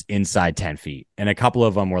 putts inside 10 feet, and a couple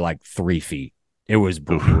of them were like 3 feet. It was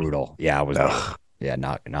brutal. Yeah, it was. Yeah,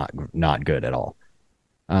 not good at all.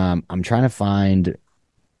 I'm trying to find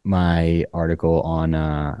my article on.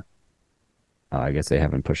 I guess they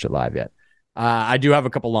haven't pushed it live yet. I do have a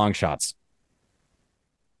couple long shots.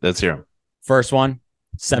 Let's hear them. First one,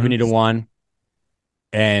 70 to 1,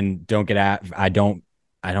 and don't get at. I don't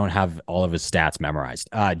have all of his stats memorized.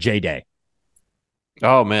 J Day.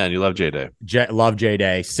 Oh man, you love J Day. Love J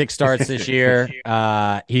Day. 6 starts this year.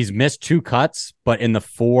 He's missed 2 cuts, but in the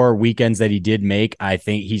 4 weekends that he did make, I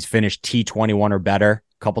think he's finished T21 or better.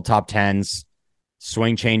 Couple top 10s.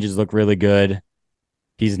 Swing changes look really good.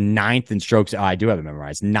 He's 9th in strokes. I do have it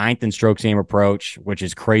memorized. 9th in strokes game approach, which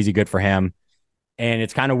is crazy good for him. And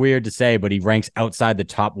it's kind of weird to say, but he ranks outside the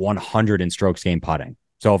top 100 in strokes game putting.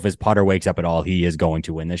 So if his putter wakes up at all, he is going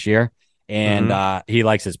to win this year. And he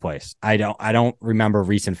likes his place. I don't remember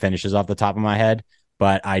recent finishes off the top of my head,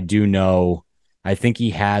 but I do know. I think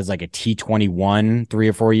he has like a T21 3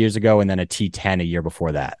 or 4 years ago, and then a T10 a year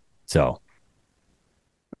before that. So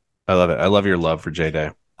I love it. I love your love for J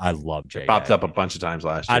Day. I love J Day. Popped up a bunch of times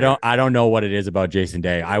last year. I don't know what it is about Jason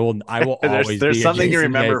Day. I will always. There's be something a you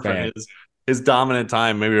Jason remember Day fan. from his dominant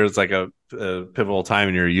time. Maybe it was like a pivotal time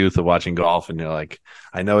in your youth of watching golf, and you're like,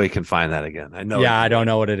 I know he can find that again. I know. Yeah, I don't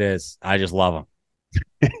know what it is. I just love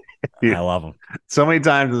him. Yeah. I love him. So many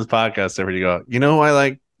times in this podcast, everybody go, you know who I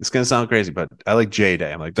like? It's gonna sound crazy, but I like J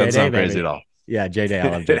Day. I'm like, doesn't sound crazy at all. Yeah, J Day. I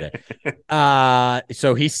love J Day.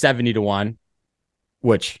 So he's 70 to 1,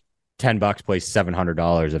 which $10 plays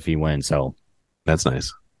 $700 if he wins. So that's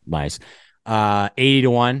nice. Nice. 80 to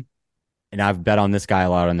 1, and I've bet on this guy a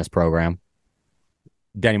lot on this program.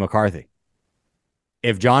 Denny McCarthy.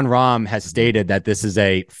 If John Rahm has stated that this is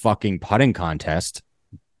a fucking putting contest,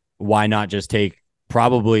 why not just take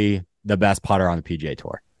probably the best putter on the PGA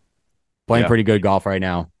Tour? Playing pretty good golf right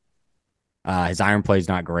now. His iron play is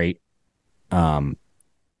not great.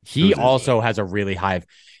 He also has a really high.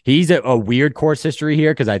 He's a weird course history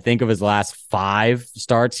here because I think of his last 5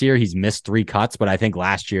 starts here, he's missed 3 cuts, but I think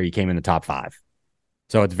last year he came in the top 5.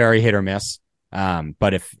 So it's very hit or miss.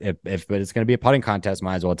 But if it's going to be a putting contest,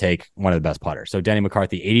 might as well take one of the best putters. So Denny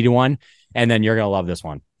McCarthy, 80 to 1, and then you're going to love this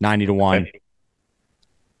one, 90 to 1.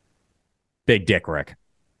 Big Dick Rick.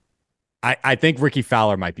 I think Ricky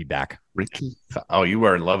Fowler might be back. Ricky, oh, you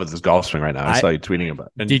were in love with this golf swing right now. I saw you tweeting about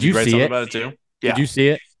it. And did you write see something it? about it too? Yeah. Did you see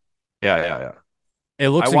it? Yeah. It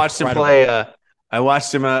looks. I watched incredible. him play. I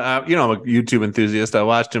watched him. I'm a YouTube enthusiast. I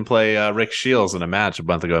watched him play Rick Shields in a match a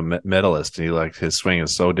month ago, medalist. And his swing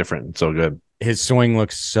is so different and so good. His swing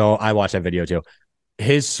looks so. I watched that video too.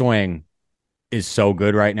 His swing is so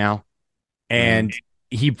good right now, and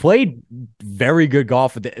he played very good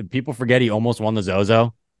golf. People forget he almost won the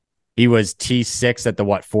Zozo. He was T6 at the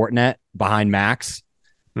Fortinet behind Max.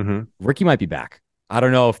 Mm-hmm. Ricky might be back. I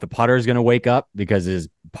don't know if the putter is going to wake up because his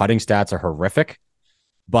putting stats are horrific,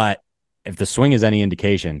 but if the swing is any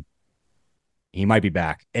indication, he might be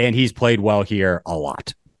back. And he's played well here a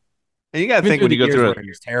lot. And you got to think when you go through he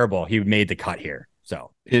was terrible, he made the cut here.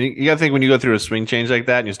 So you got to think when you go through a swing change like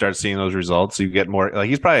that and you start seeing those results, you get more. Like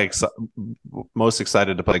he's probably most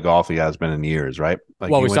excited to play golf he has been in years, right? Like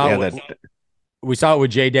we saw it with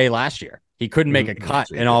J Day last year. He couldn't make a cut,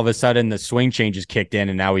 and all of a sudden the swing changes kicked in,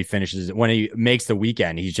 and now he finishes. When he makes the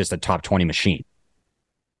weekend, he's just a top 20 machine.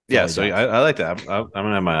 Yeah, so I like that. I'm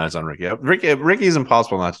gonna have my eyes on Ricky. Ricky's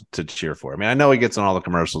impossible not to cheer for. I mean, I know he gets on all the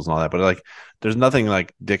commercials and all that, but there's nothing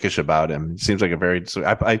dickish about him. He seems like a very.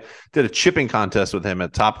 I did a chipping contest with him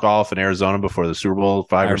at Top Golf in Arizona before the Super Bowl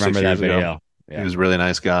 5 or 6 years ago. Yeah. He was a really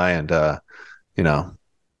nice guy, and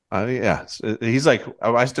he's like.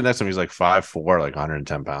 I stood next to him. He's like 5'4", like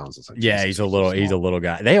 110 pounds. It's he's a little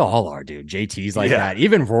guy. They all are, dude. JT's like that.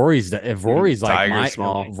 Even Rory's like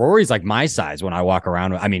small. Rory's like my size when I walk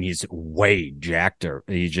around. I mean, he's way jackeder.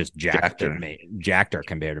 He's just jackeder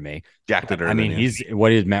compared to me. Jackeder. I mean, he's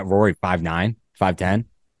what is Matt Rory 5'9", 5'10"?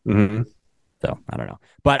 Mm-hmm. So I don't know,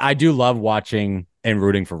 but I do love watching and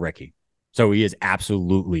rooting for Ricky. So he is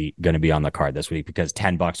absolutely going to be on the card this week because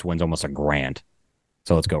 $10 wins almost $1,000.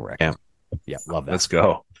 So let's go, Rick. Yeah, love that. Let's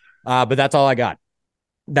go. But that's all I got.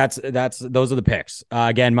 Those are the picks.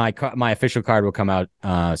 Again, my official card will come out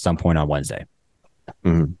some point on Wednesday.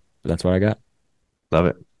 Mm-hmm. That's what I got. Love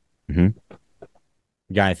it. Mm-hmm.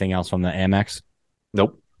 You got anything else from the Amex?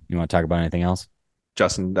 Nope. You want to talk about anything else?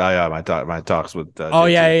 Justin, my talks with.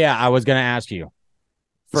 Yeah. I was going to ask you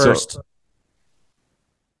first,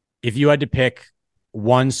 if you had to pick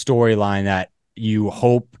one storyline that you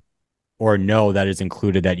hope or know that is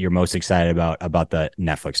included that you're most excited about the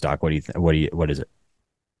Netflix doc, what is it?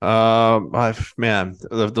 Man,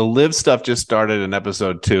 the live stuff just started in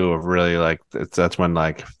episode 2 of really like that's when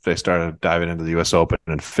like they started diving into the US Open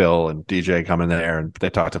and Phil and DJ coming there and they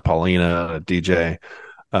talked to Paulina, DJ.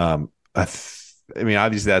 I mean,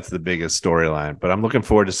 obviously that's the biggest storyline, but I'm looking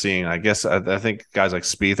forward to seeing. I guess I think guys like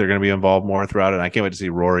Spieth are going to be involved more throughout it. And I can't wait to see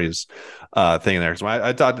Rory's thing there. Because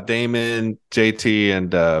I talked to Damon, JT,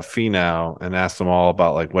 and Finau and asked them all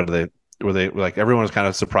about like were they like everyone was kind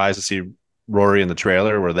of surprised to see Rory in the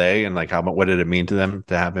trailer. Were they and like what did it mean to them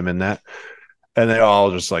to have him in that? And they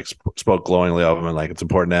all just like spoke glowingly of him and like it's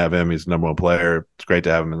important to have him. He's the number one player. It's great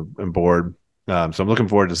to have him on board. So I'm looking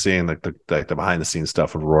forward to seeing like the behind the scenes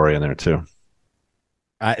stuff with Rory in there too.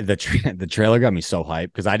 The trailer got me so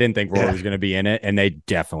hyped because I didn't think Rory was going to be in it, and they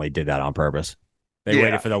definitely did that on purpose. They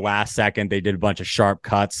waited for the last second. They did a bunch of sharp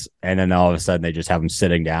cuts, and then all of a sudden they just have him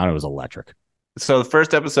sitting down. It was electric. So the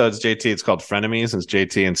first episode is JT. It's called Frenemies. It's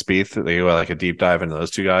JT and Spieth. They go like a deep dive into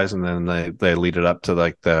those two guys, and then they lead it up to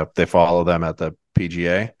like they follow them at the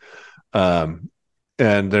PGA.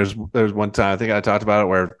 And there's one time I think I talked about it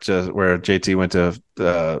where JT went to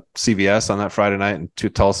CVS on that Friday night and to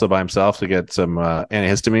Tulsa by himself to get some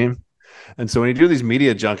antihistamine. And so when you do these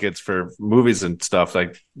media junkets for movies and stuff,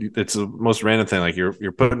 like it's the most random thing. Like you're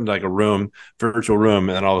put in like a virtual room,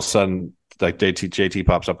 and then all of a sudden like JT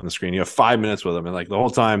pops up on the screen. You have 5 minutes with him, and like the whole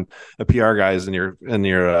time a PR guy is in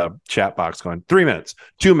your chat box going 3 minutes,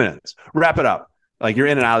 2 minutes, wrap it up. Like you're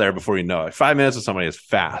in and out of there before you know it. 5 minutes with somebody is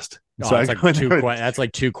fast. So that's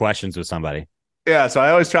like 2 questions with somebody. Yeah, so I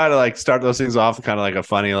always try to like start those things off kind of like a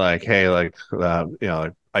funny like, hey, like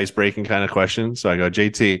like ice breaking kind of question. So I go,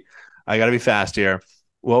 JT, I got to be fast here.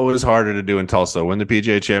 What was harder to do in Tulsa, win the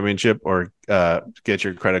PGA Championship or get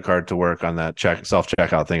your credit card to work on that self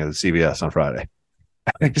checkout thing at the CVS on Friday?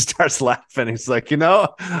 And he starts laughing. He's like, I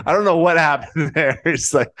don't know what happened there.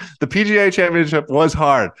 He's like, the PGA Championship was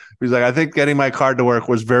hard. He's like, I think getting my card to work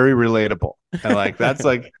was very relatable. And like that's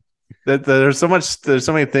like. There's so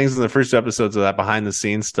many things in the first episodes of that behind the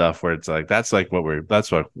scenes stuff where it's like that's what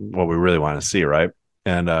we really want to see, right?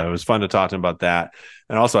 And it was fun to talk to him about that.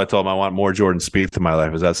 And also I told him I want more Jordan Spieth in my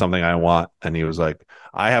life. Is that something I want? And he was like,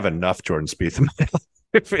 I have enough Jordan Spieth in my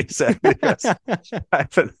life. He said, because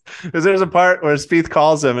there's a part where Spieth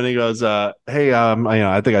calls him and he goes, hey,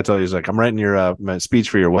 I think I told you, he's like, I'm writing your speech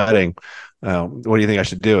for your wedding. What do you think I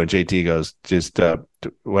should do? And JT goes, just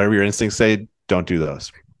whatever your instincts say, don't do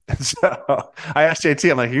those. So I asked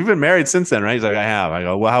JT, I'm like, you've been married since then, right? He's like, I have. I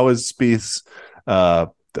go, well, how was Spieth's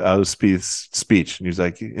speech? And he's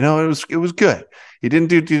like, it was good. He didn't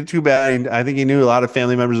do too bad. I think he knew a lot of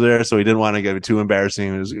family members there, so he didn't want to get it too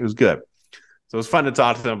embarrassing. It was good. So it was fun to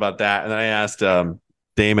talk to him about that. And then I asked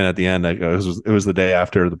Damon at the end. I go, it was the day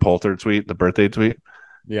after the Poulter tweet, the birthday tweet.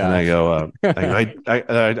 Yeah. And I go,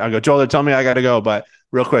 I go, Joel, they're telling me I got to go, but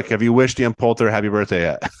real quick, have you wished Ian Poulter happy birthday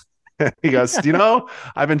yet? He goes,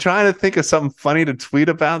 I've been trying to think of something funny to tweet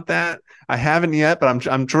about that. I haven't yet, but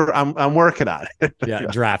I'm working on it. Yeah,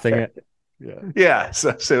 drafting it. Yeah. So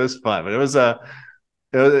it was fun, but it was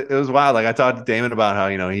wild. Like I talked to Damon about how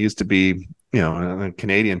he used to be on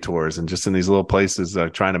Canadian tours and just in these little places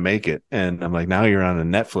trying to make it. And I'm like, now you're on a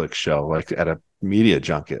Netflix show, like at a media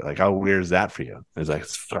junket. Like how weird is that for you? It's like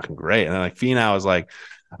it's fucking great. And then like Finau was like.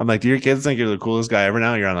 I'm like, do your kids think you're the coolest guy ever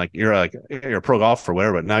now? You're a pro golfer or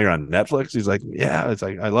whatever, but now you're on Netflix. He's like, yeah, it's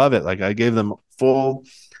like, I love it. Like I gave them full,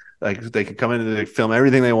 like they could come in and film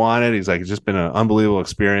everything they wanted. He's like, it's just been an unbelievable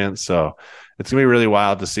experience. So it's gonna be really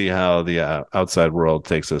wild to see how the outside world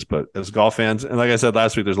takes us. But as golf fans, and like I said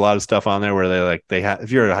last week, there's a lot of stuff on there where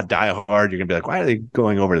if you're a diehard, you're gonna be like, why are they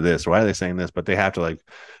going over to this? Why are they saying this? But they have to like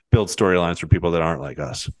build storylines for people that aren't like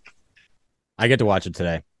us. I get to watch it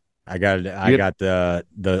today. I got the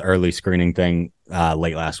early screening thing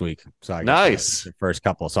late last week. So I got the first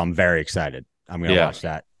couple. So I'm very excited. I'm going to watch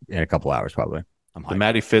that in a couple hours probably. The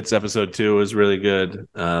Matty Fitz episode 2 is really good.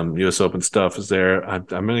 US Open stuff is there. I'm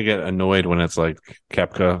going to get annoyed when it's like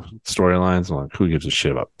Koepka storylines. I'm like, who gives a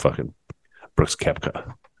shit about fucking Brooks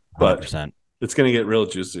Koepka? But 100%. It's gonna get real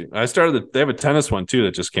juicy. They have a tennis one too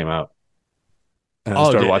that just came out. And I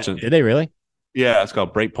started watching. Did they really? Yeah, it's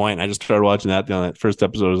called Breakpoint. I just started watching that. That first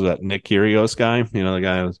episode was that Nick Kyrgios guy. The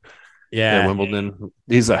guy who was at Wimbledon.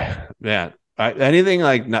 He's like, man, anything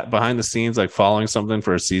like not behind the scenes, like following something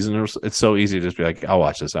for a season. It's so easy to just be like, I'll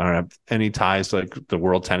watch this. I don't have any ties to like the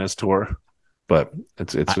World Tennis Tour, but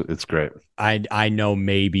it's great. I know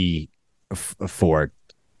maybe four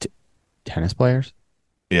tennis players.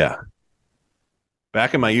 Yeah.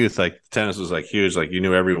 Back in my youth, like tennis was like huge, like you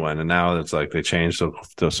knew everyone, and now it's like they changed so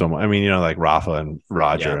much. I mean, like Rafa and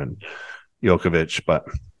Roger and Djokovic, but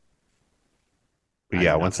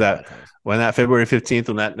yeah, when that February 15th,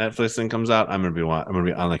 when that Netflix thing comes out, I'm gonna be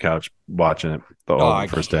on the couch watching it the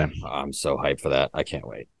first day. I'm so hyped for that. I can't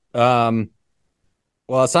wait. Well,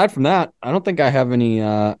 aside from that, I don't think I have any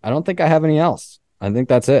else. I think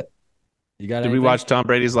that's it. You got? Did we watch Tom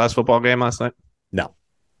Brady's last football game last night? No.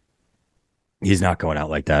 He's not going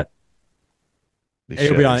out like that.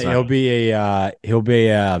 He'll be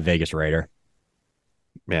a Vegas Raider.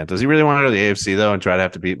 Man, does he really want to go to the AFC though and try to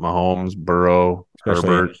have to beat Mahomes, Burrow, especially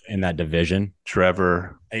Herbert in that division?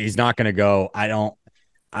 Trevor. He's not going to go.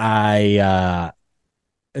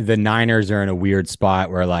 The Niners are in a weird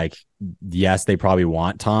spot where, like, yes, they probably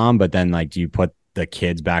want Tom, but then, like, do you put the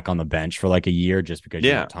kids back on the bench for like a year just because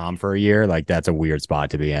you want Tom for a year? Like, that's a weird spot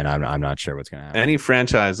to be in. I'm not sure what's going to happen. Any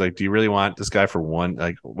franchise, like, do you really want this guy for one?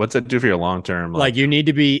 Like, what's that do for your long term? Like, you need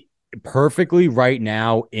to be perfectly right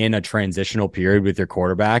now in a transitional period with your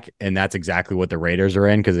quarterback, and that's exactly what the Raiders are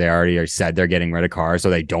in because they already said they're getting rid of Carr, so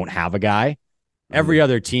they don't have a guy. Every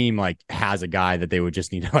other team like has a guy that they would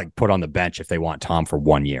just need to like put on the bench if they want Tom for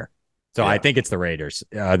 1 year. So I think it's the Raiders,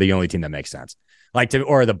 the only team that makes sense.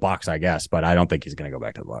 Or the Bucs, I guess, but I don't think he's going to go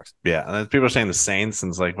back to the Bucs. Yeah, and then people are saying the Saints, and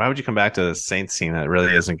it's like, why would you come back to the Saints team that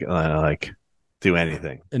really isn't going to like do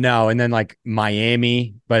anything? No, and then like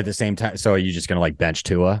Miami, but at the same time, so are you just going to like bench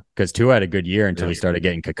Tua? Because Tua had a good year until he started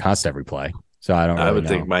getting concussed every play. So I would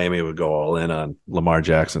think Miami would go all in on Lamar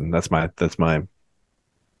Jackson. That's my. That's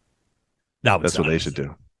what they should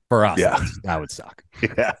do. For us, that would suck.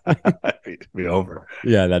 Yeah, be over.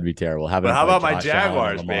 Yeah, that'd be terrible. But how about my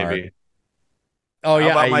Jaguars, baby? Oh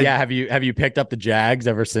yeah, Have you picked up the Jags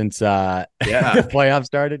ever since the playoffs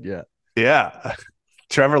started? Yeah.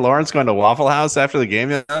 Trevor Lawrence going to Waffle House after the game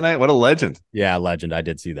the other night. What a legend! Yeah, legend. I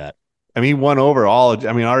did see that. I mean, he won over all.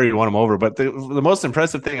 I mean, already won him over. But the most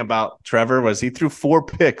impressive thing about Trevor was he threw 4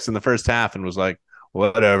 picks in the first half and was like,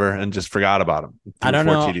 whatever, and just forgot about him. I don't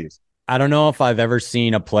know. TDs. I don't know if I've ever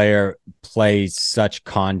seen a player play such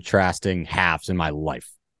contrasting halves in my life.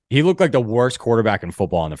 He looked like the worst quarterback in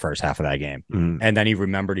football in the first half of that game. And then he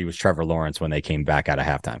remembered he was Trevor Lawrence when they came back out of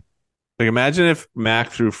halftime. Like, imagine if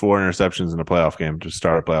Mac threw 4 interceptions in a playoff game to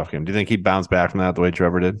start a playoff game. Do you think he'd bounce back from that the way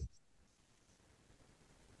Trevor did?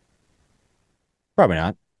 Probably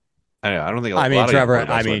not. I don't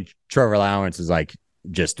think. Trevor Lawrence is like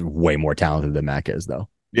just way more talented than Mac is, though.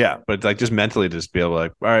 Yeah, but like just mentally, just be able to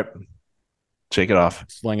like, all right, shake it off,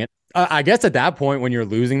 sling it. I guess at that point, when you're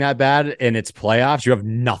losing that bad and it's playoffs, you have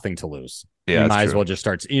nothing to lose. Yeah, you might as well just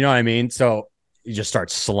start. You know what I mean? So you just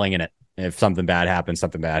start slinging it. If something bad happens.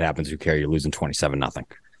 Who cares? You're losing 27-0.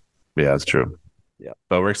 Yeah, that's true. Yeah,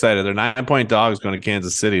 but we're excited. They're 9-point dogs going to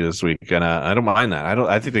Kansas City this week, and I don't mind that.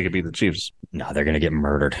 I think they could beat the Chiefs. No, they're going to get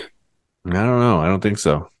murdered. I don't know. I don't think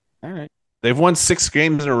so. All right. They've won 6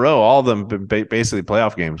 games in a row. All of them basically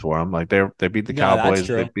playoff games for them. Like they beat the Cowboys,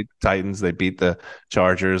 they beat the Titans, they beat the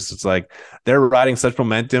Chargers. It's like they're riding such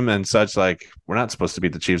momentum and such like we're not supposed to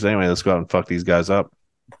beat the Chiefs anyway. Let's go out and fuck these guys up.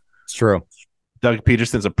 It's true. Doug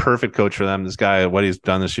Peterson's a perfect coach for them. This guy, what he's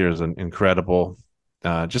done this year is incredible.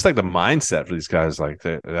 Just like the mindset for these guys, like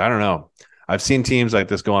I don't know. I've seen teams like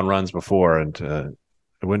this go on runs before, and it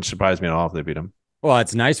wouldn't surprise me at all if they beat them. Well,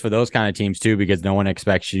 it's nice for those kind of teams too, because no one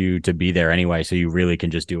expects you to be there anyway, so you really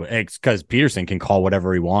can just do it. Because Peterson can call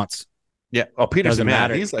whatever he wants. Yeah. Oh, Peterson, man,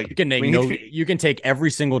 matter. He's like you can take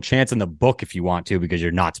every single chance in the book if you want to, because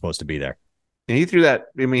you're not supposed to be there. And he threw that.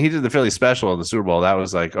 I mean, he did the Philly special in the Super Bowl. That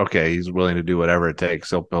was like, okay, he's willing to do whatever it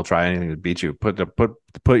takes. He'll try anything to beat you.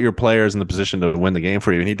 Put your players in the position to win the game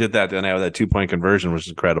for you. And he did that the other night with that 2-point conversion, which is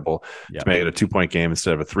incredible to make it a 2-point game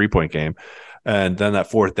instead of a 3-point game. And then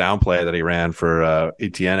that 4th down play that he ran for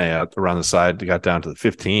Etienne out around the side, he got down to the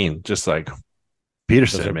 15. Just like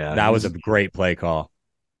Peterson, man. That was a great play call.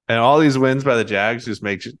 And all these wins by the Jags just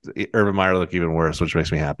makes Urban Meyer look even worse, which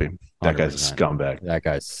makes me happy. That 100%. Guy's a scumbag. That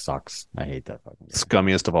guy sucks. I hate that fucking guy.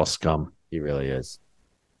 Scummiest of all scum. He really is.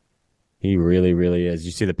 He really, really is.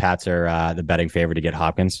 You see the Pats are the betting favorite to get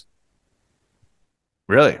Hopkins?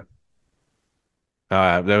 Really?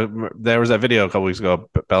 There was that video a couple weeks ago,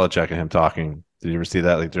 Belichick and him talking. Did you ever see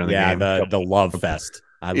that during the game? The love fest.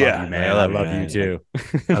 I love you, man. I love you too.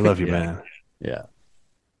 I love you, man. Yeah.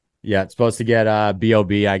 Yeah, it's supposed to get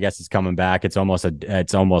B.O.B. I guess is coming back. It's almost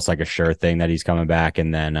like a sure thing that he's coming back,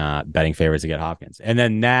 and then betting favorites to get Hopkins. And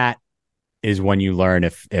then that is when you learn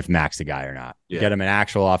if Mac's the guy or not. Yeah. Get him an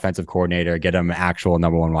actual offensive coordinator, get him an actual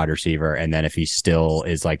number one wide receiver, and then if he still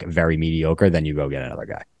is like very mediocre, then you go get another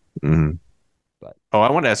guy. Mm-hmm. But I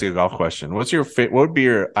want to ask you a golf question. What would be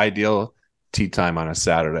your ideal tee time on a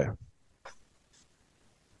Saturday?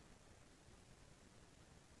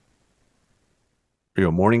 Are you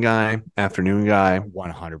a morning guy, afternoon guy?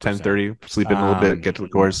 100%. 10:30, sleep in a little bit, get to the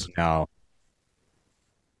course? No.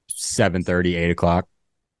 7:30, 8 o'clock.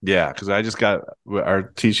 Yeah, because I just got our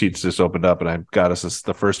tee sheets just opened up, and I got us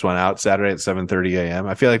the first one out Saturday at 7:30 a.m.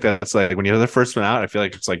 I feel like that's like when you're the first one out, I feel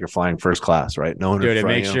like it's like you're flying first class, right? No one. Dude, it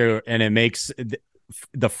makes you, and it makes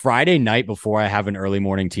the Friday night before I have an early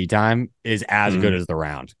morning tee time is as good as the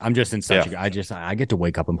round. I'm just in such I get to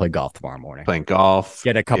wake up and play golf tomorrow morning. Playing golf,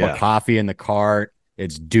 get a cup of coffee in the cart.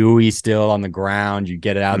 It's dewy still on the ground. You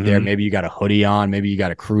get it out there. Maybe you got a hoodie on. Maybe you got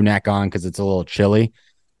a crew neck on because it's a little chilly.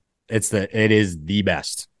 It is the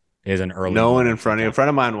best. It is an early. No one in front of you. A friend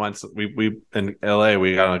of mine once, we in LA,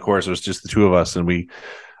 we got on the course. It was just the two of us, and we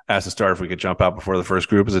asked the start if we could jump out before the first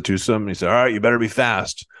group as a twosome. He said, "All right, you better be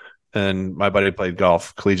fast." And my buddy played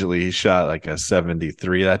golf collegiately. He shot like a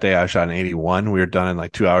 73 that day. I shot an 81. We were done in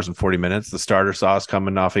like 2 hours and 40 minutes. The starter saw us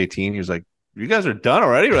coming off 18. He was like, "You guys are done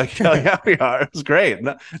already?" We're like, "Yeah, we are." It was great.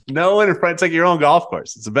 No one in front. It's like your own golf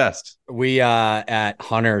course. It's the best. We at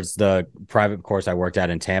Hunters, the private course I worked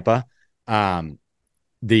at in Tampa,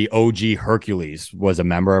 the OG Hercules was a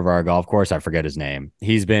member of our golf course. I forget his name.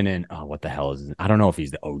 He's been in what the hell is I don't know if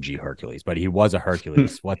he's the OG Hercules, but he was a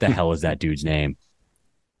Hercules. What the hell is that dude's name?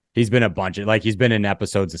 He's been a bunch of he's been in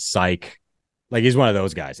episodes of Psych. Like he's one of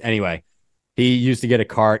those guys. Anyway, he used to get a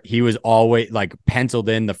cart. He was always like penciled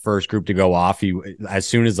in the first group to go off. He as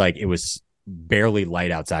soon as like it was barely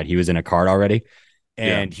light outside, he was in a cart already.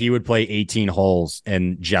 And he would play 18 holes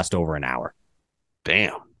in just over an hour.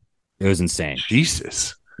 Damn. It was insane.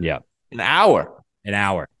 Jesus. Yeah. An hour.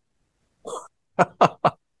 It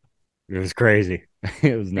was crazy.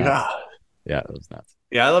 It was nuts. Yeah, it was nuts.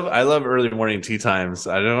 Yeah, I love early morning tee times.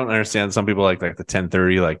 I don't understand some people like the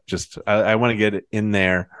 10:30. Like, just I want to get in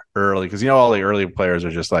there early because all the early players are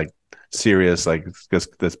just like serious. Like,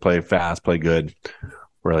 let's play fast, play good.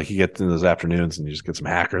 Where like you get in those afternoons and you just get some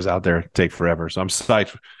hackers out there, take forever. So I'm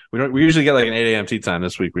psyched. We usually get like an 8 a.m. tee time.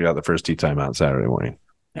 This week we got the first tee time out Saturday morning.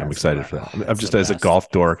 I'm excited for that. I'm just as a golf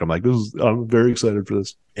dork. I'm like, I'm very excited for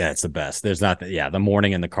this. Yeah, it's the best. There's not the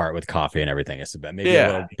morning in the cart with coffee and everything. It's the best. Maybe a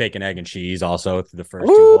little bacon, egg, and cheese also through the first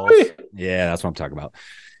 2 holes. Yeah, that's what I'm talking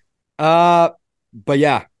about. But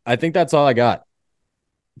yeah, I think that's all I got.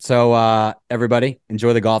 So everybody,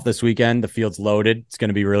 enjoy the golf this weekend. The field's loaded. It's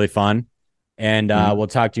going to be really fun. And we'll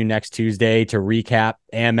talk to you next Tuesday to recap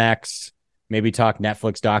Amex. Maybe talk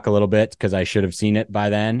Netflix doc a little bit because I should have seen it by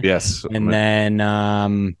then. Yes. And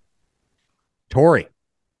then Tori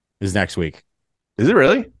is next week. Is it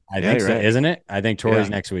really? I think so, right. Isn't it? I think Tori's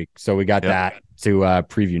next week. So we got that to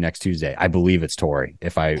preview next Tuesday. I believe it's Tori,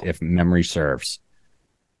 if memory serves.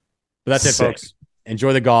 But that's it, folks.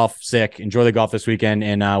 Enjoy the golf. Enjoy the golf this weekend,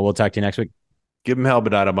 and we'll talk to you next week. Give him hell,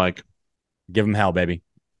 Badada Mike. Give him hell, baby.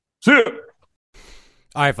 See ya.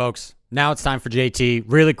 All right, folks. Now it's time for JT.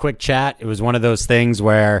 Really quick chat. It was one of those things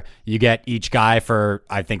where you get each guy for,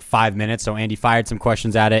 I think, 5 minutes. So Andy fired some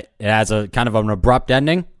questions at it. It has a kind of an abrupt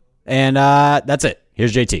ending. And that's it.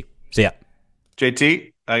 Here's JT. See ya.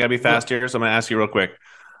 JT, I got to be fast here, so I'm going to ask you real quick.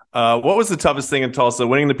 What was the toughest thing in Tulsa,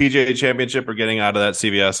 winning the PGA Championship or getting out of that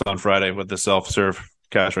CVS on Friday with the self-serve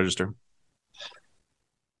cash register?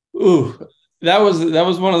 Ooh. That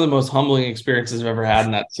was one of the most humbling experiences I've ever had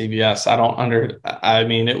in that CVS. I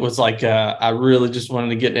mean, it was like I really just wanted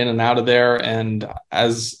to get in and out of there. And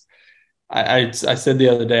as I said the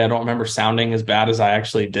other day, I don't remember sounding as bad as I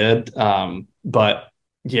actually did. But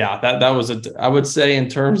yeah, that was I would say in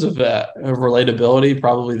terms of relatability,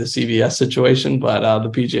 probably the CVS situation, but the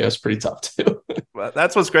PGA was pretty tough too. Well,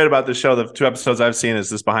 that's what's great about the show. The 2 episodes I've seen is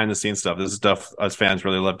this behind the scenes stuff. This is stuff us fans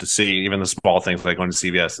really love to see, even the small things like going to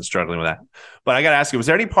CVS and struggling with that. But I got to ask you, was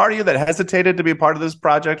there any part of you that hesitated to be a part of this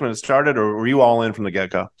project when it started, or were you all in from the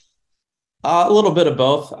get-go? A little bit of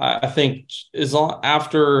both. I think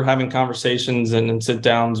after having conversations and sit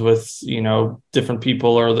downs with, different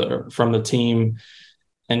people or from the team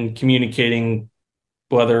and communicating,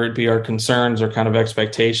 whether it be our concerns or kind of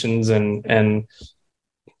expectations and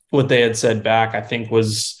what they had said back, I think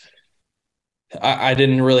I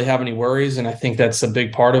didn't really have any worries. And I think that's a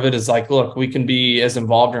big part of it is like, look, we can be as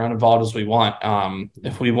involved or uninvolved as we want.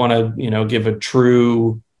 If we want to, give a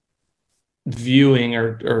true viewing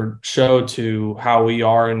or show to how we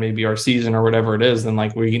are and maybe our season or whatever it is, then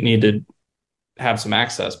like we need to have some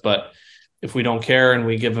access. But if we don't care and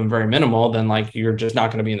we give them very minimal, then like you're just not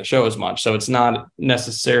going to be in the show as much. So it's not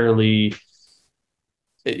necessarily,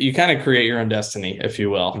 you kind of create your own destiny, if you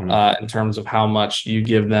will, in terms of how much you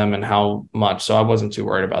give them and how much. So I wasn't too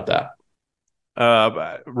worried about that.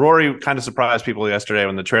 Rory kind of surprised people yesterday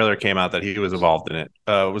when the trailer came out that he was involved in it.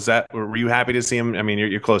 Were you happy to see him? I mean,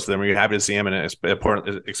 you're close to them. Were you happy to see him, and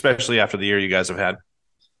especially after the year you guys have had?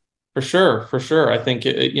 For sure. I think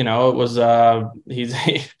it was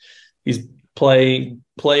he's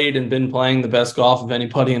played and been playing the best golf of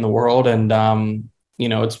anybody in the world, and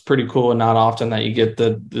it's pretty cool and not often that you get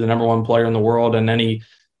the number one player in the world in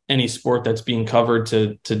any sport that's being covered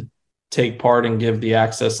to take part and give the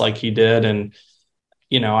access like he did. And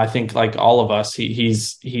I think like all of us,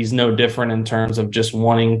 he's no different in terms of just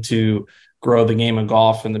wanting to grow the game of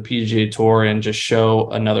golf and the PGA Tour and just show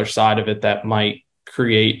another side of it that might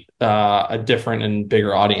create a different and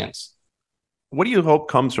bigger audience. What do you hope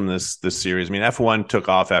comes from this series? I mean, F1 took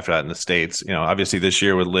off after that in the States. Obviously this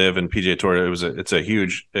year with LIV and PGA Tour, it's a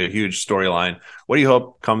huge storyline. What do you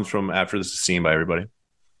hope comes from after this is seen by everybody?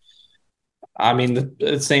 I mean,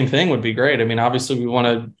 the same thing would be great. I mean, obviously we want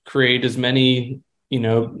to create as many,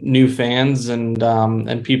 new fans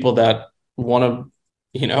and people that want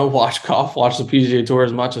to, watch golf, watch the PGA Tour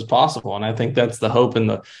as much as possible. And I think that's the hope and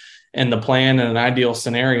the plan in an ideal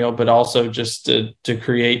scenario, but also just to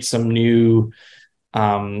create some new,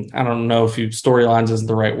 I don't know if storylines isn't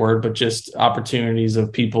the right word, but just opportunities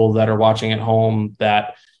of people that are watching at home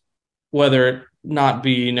that whether it not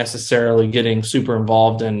be necessarily getting super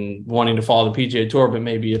involved and wanting to follow the PGA Tour, but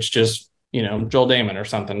maybe it's just, Joel Damon or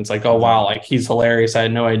something. It's like, oh, wow, like he's hilarious. I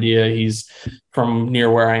had no idea he's from near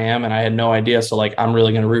where I am and I had no idea. So like, I'm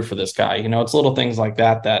really going to root for this guy. It's little things like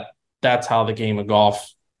that's how the game of golf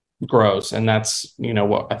grows. And that's,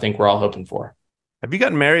 what I think we're all hoping for. Have you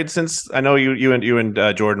gotten married since? I know you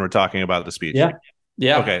and Jordan were talking about the speech.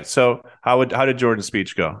 Yeah. Okay. So how did Jordan's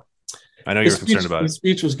speech go? I know you were concerned about it. His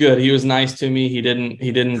speech was good. He was nice to me. He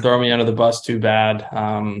didn't throw me under the bus too bad.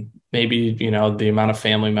 Maybe, the amount of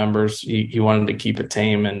family members he wanted to keep it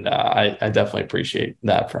tame. And I definitely appreciate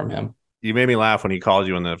that from him. You made me laugh when he called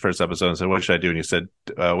you in the first episode and said, what should I do? And you said,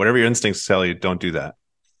 whatever your instincts tell you, don't do that.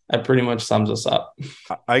 That pretty much sums us up.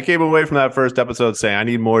 I came away from that first episode saying I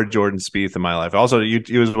need more Jordan Spieth in my life. Also,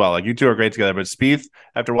 you as well. Like you two are great together. But Spieth,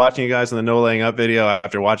 after watching you guys in the no laying up video,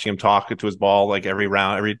 after watching him talk to his ball like every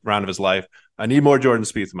round of his life, I need more Jordan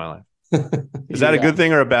Spieth in my life. Is that a good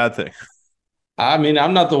thing or a bad thing? I mean,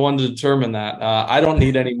 I'm not the one to determine that. I don't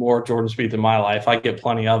need any more Jordan Spieth in my life. I get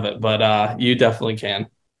plenty of it, but you definitely can.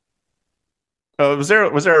 Was there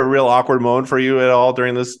a real awkward moment for you at all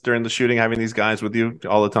during the shooting, having these guys with you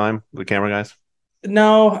all the time, the camera guys?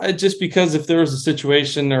 No, just because if there was a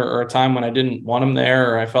situation or a time when I didn't want them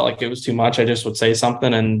there or I felt like it was too much, I just would say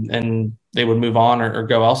something and they would move on or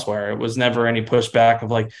go elsewhere. It was never any pushback of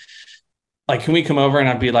like, can we come over? And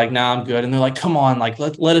I'd be like, nah, I'm good. And they're like, come on, like,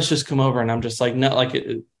 let us just come over. And I'm just like, no,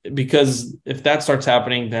 because if that starts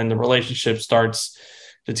happening, then the relationship starts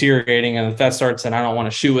deteriorating. And if that starts, then I don't want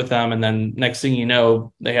to shoot with them. And then next thing you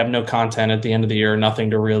know, they have no content at the end of the year,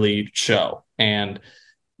 nothing to really show. And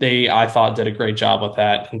I thought did a great job with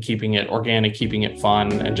that and keeping it organic, keeping it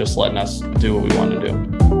fun, and just letting us do what we want to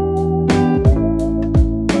do.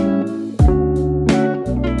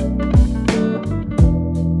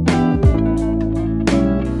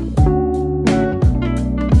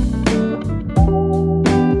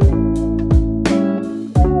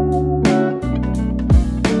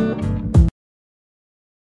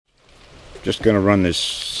 Just going to run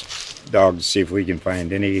this dog to see if we can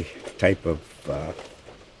find any type of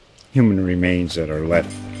human remains that are left.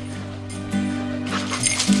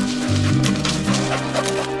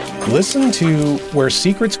 Listen to Where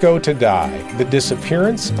Secrets Go to Die, The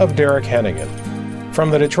Disappearance of Derek Hennigan. From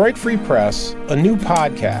the Detroit Free Press, a new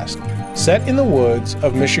podcast set in the woods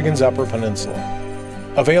of Michigan's Upper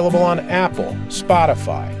Peninsula. Available on Apple,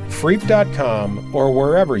 Spotify, Freep.com, or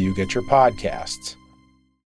wherever you get your podcasts.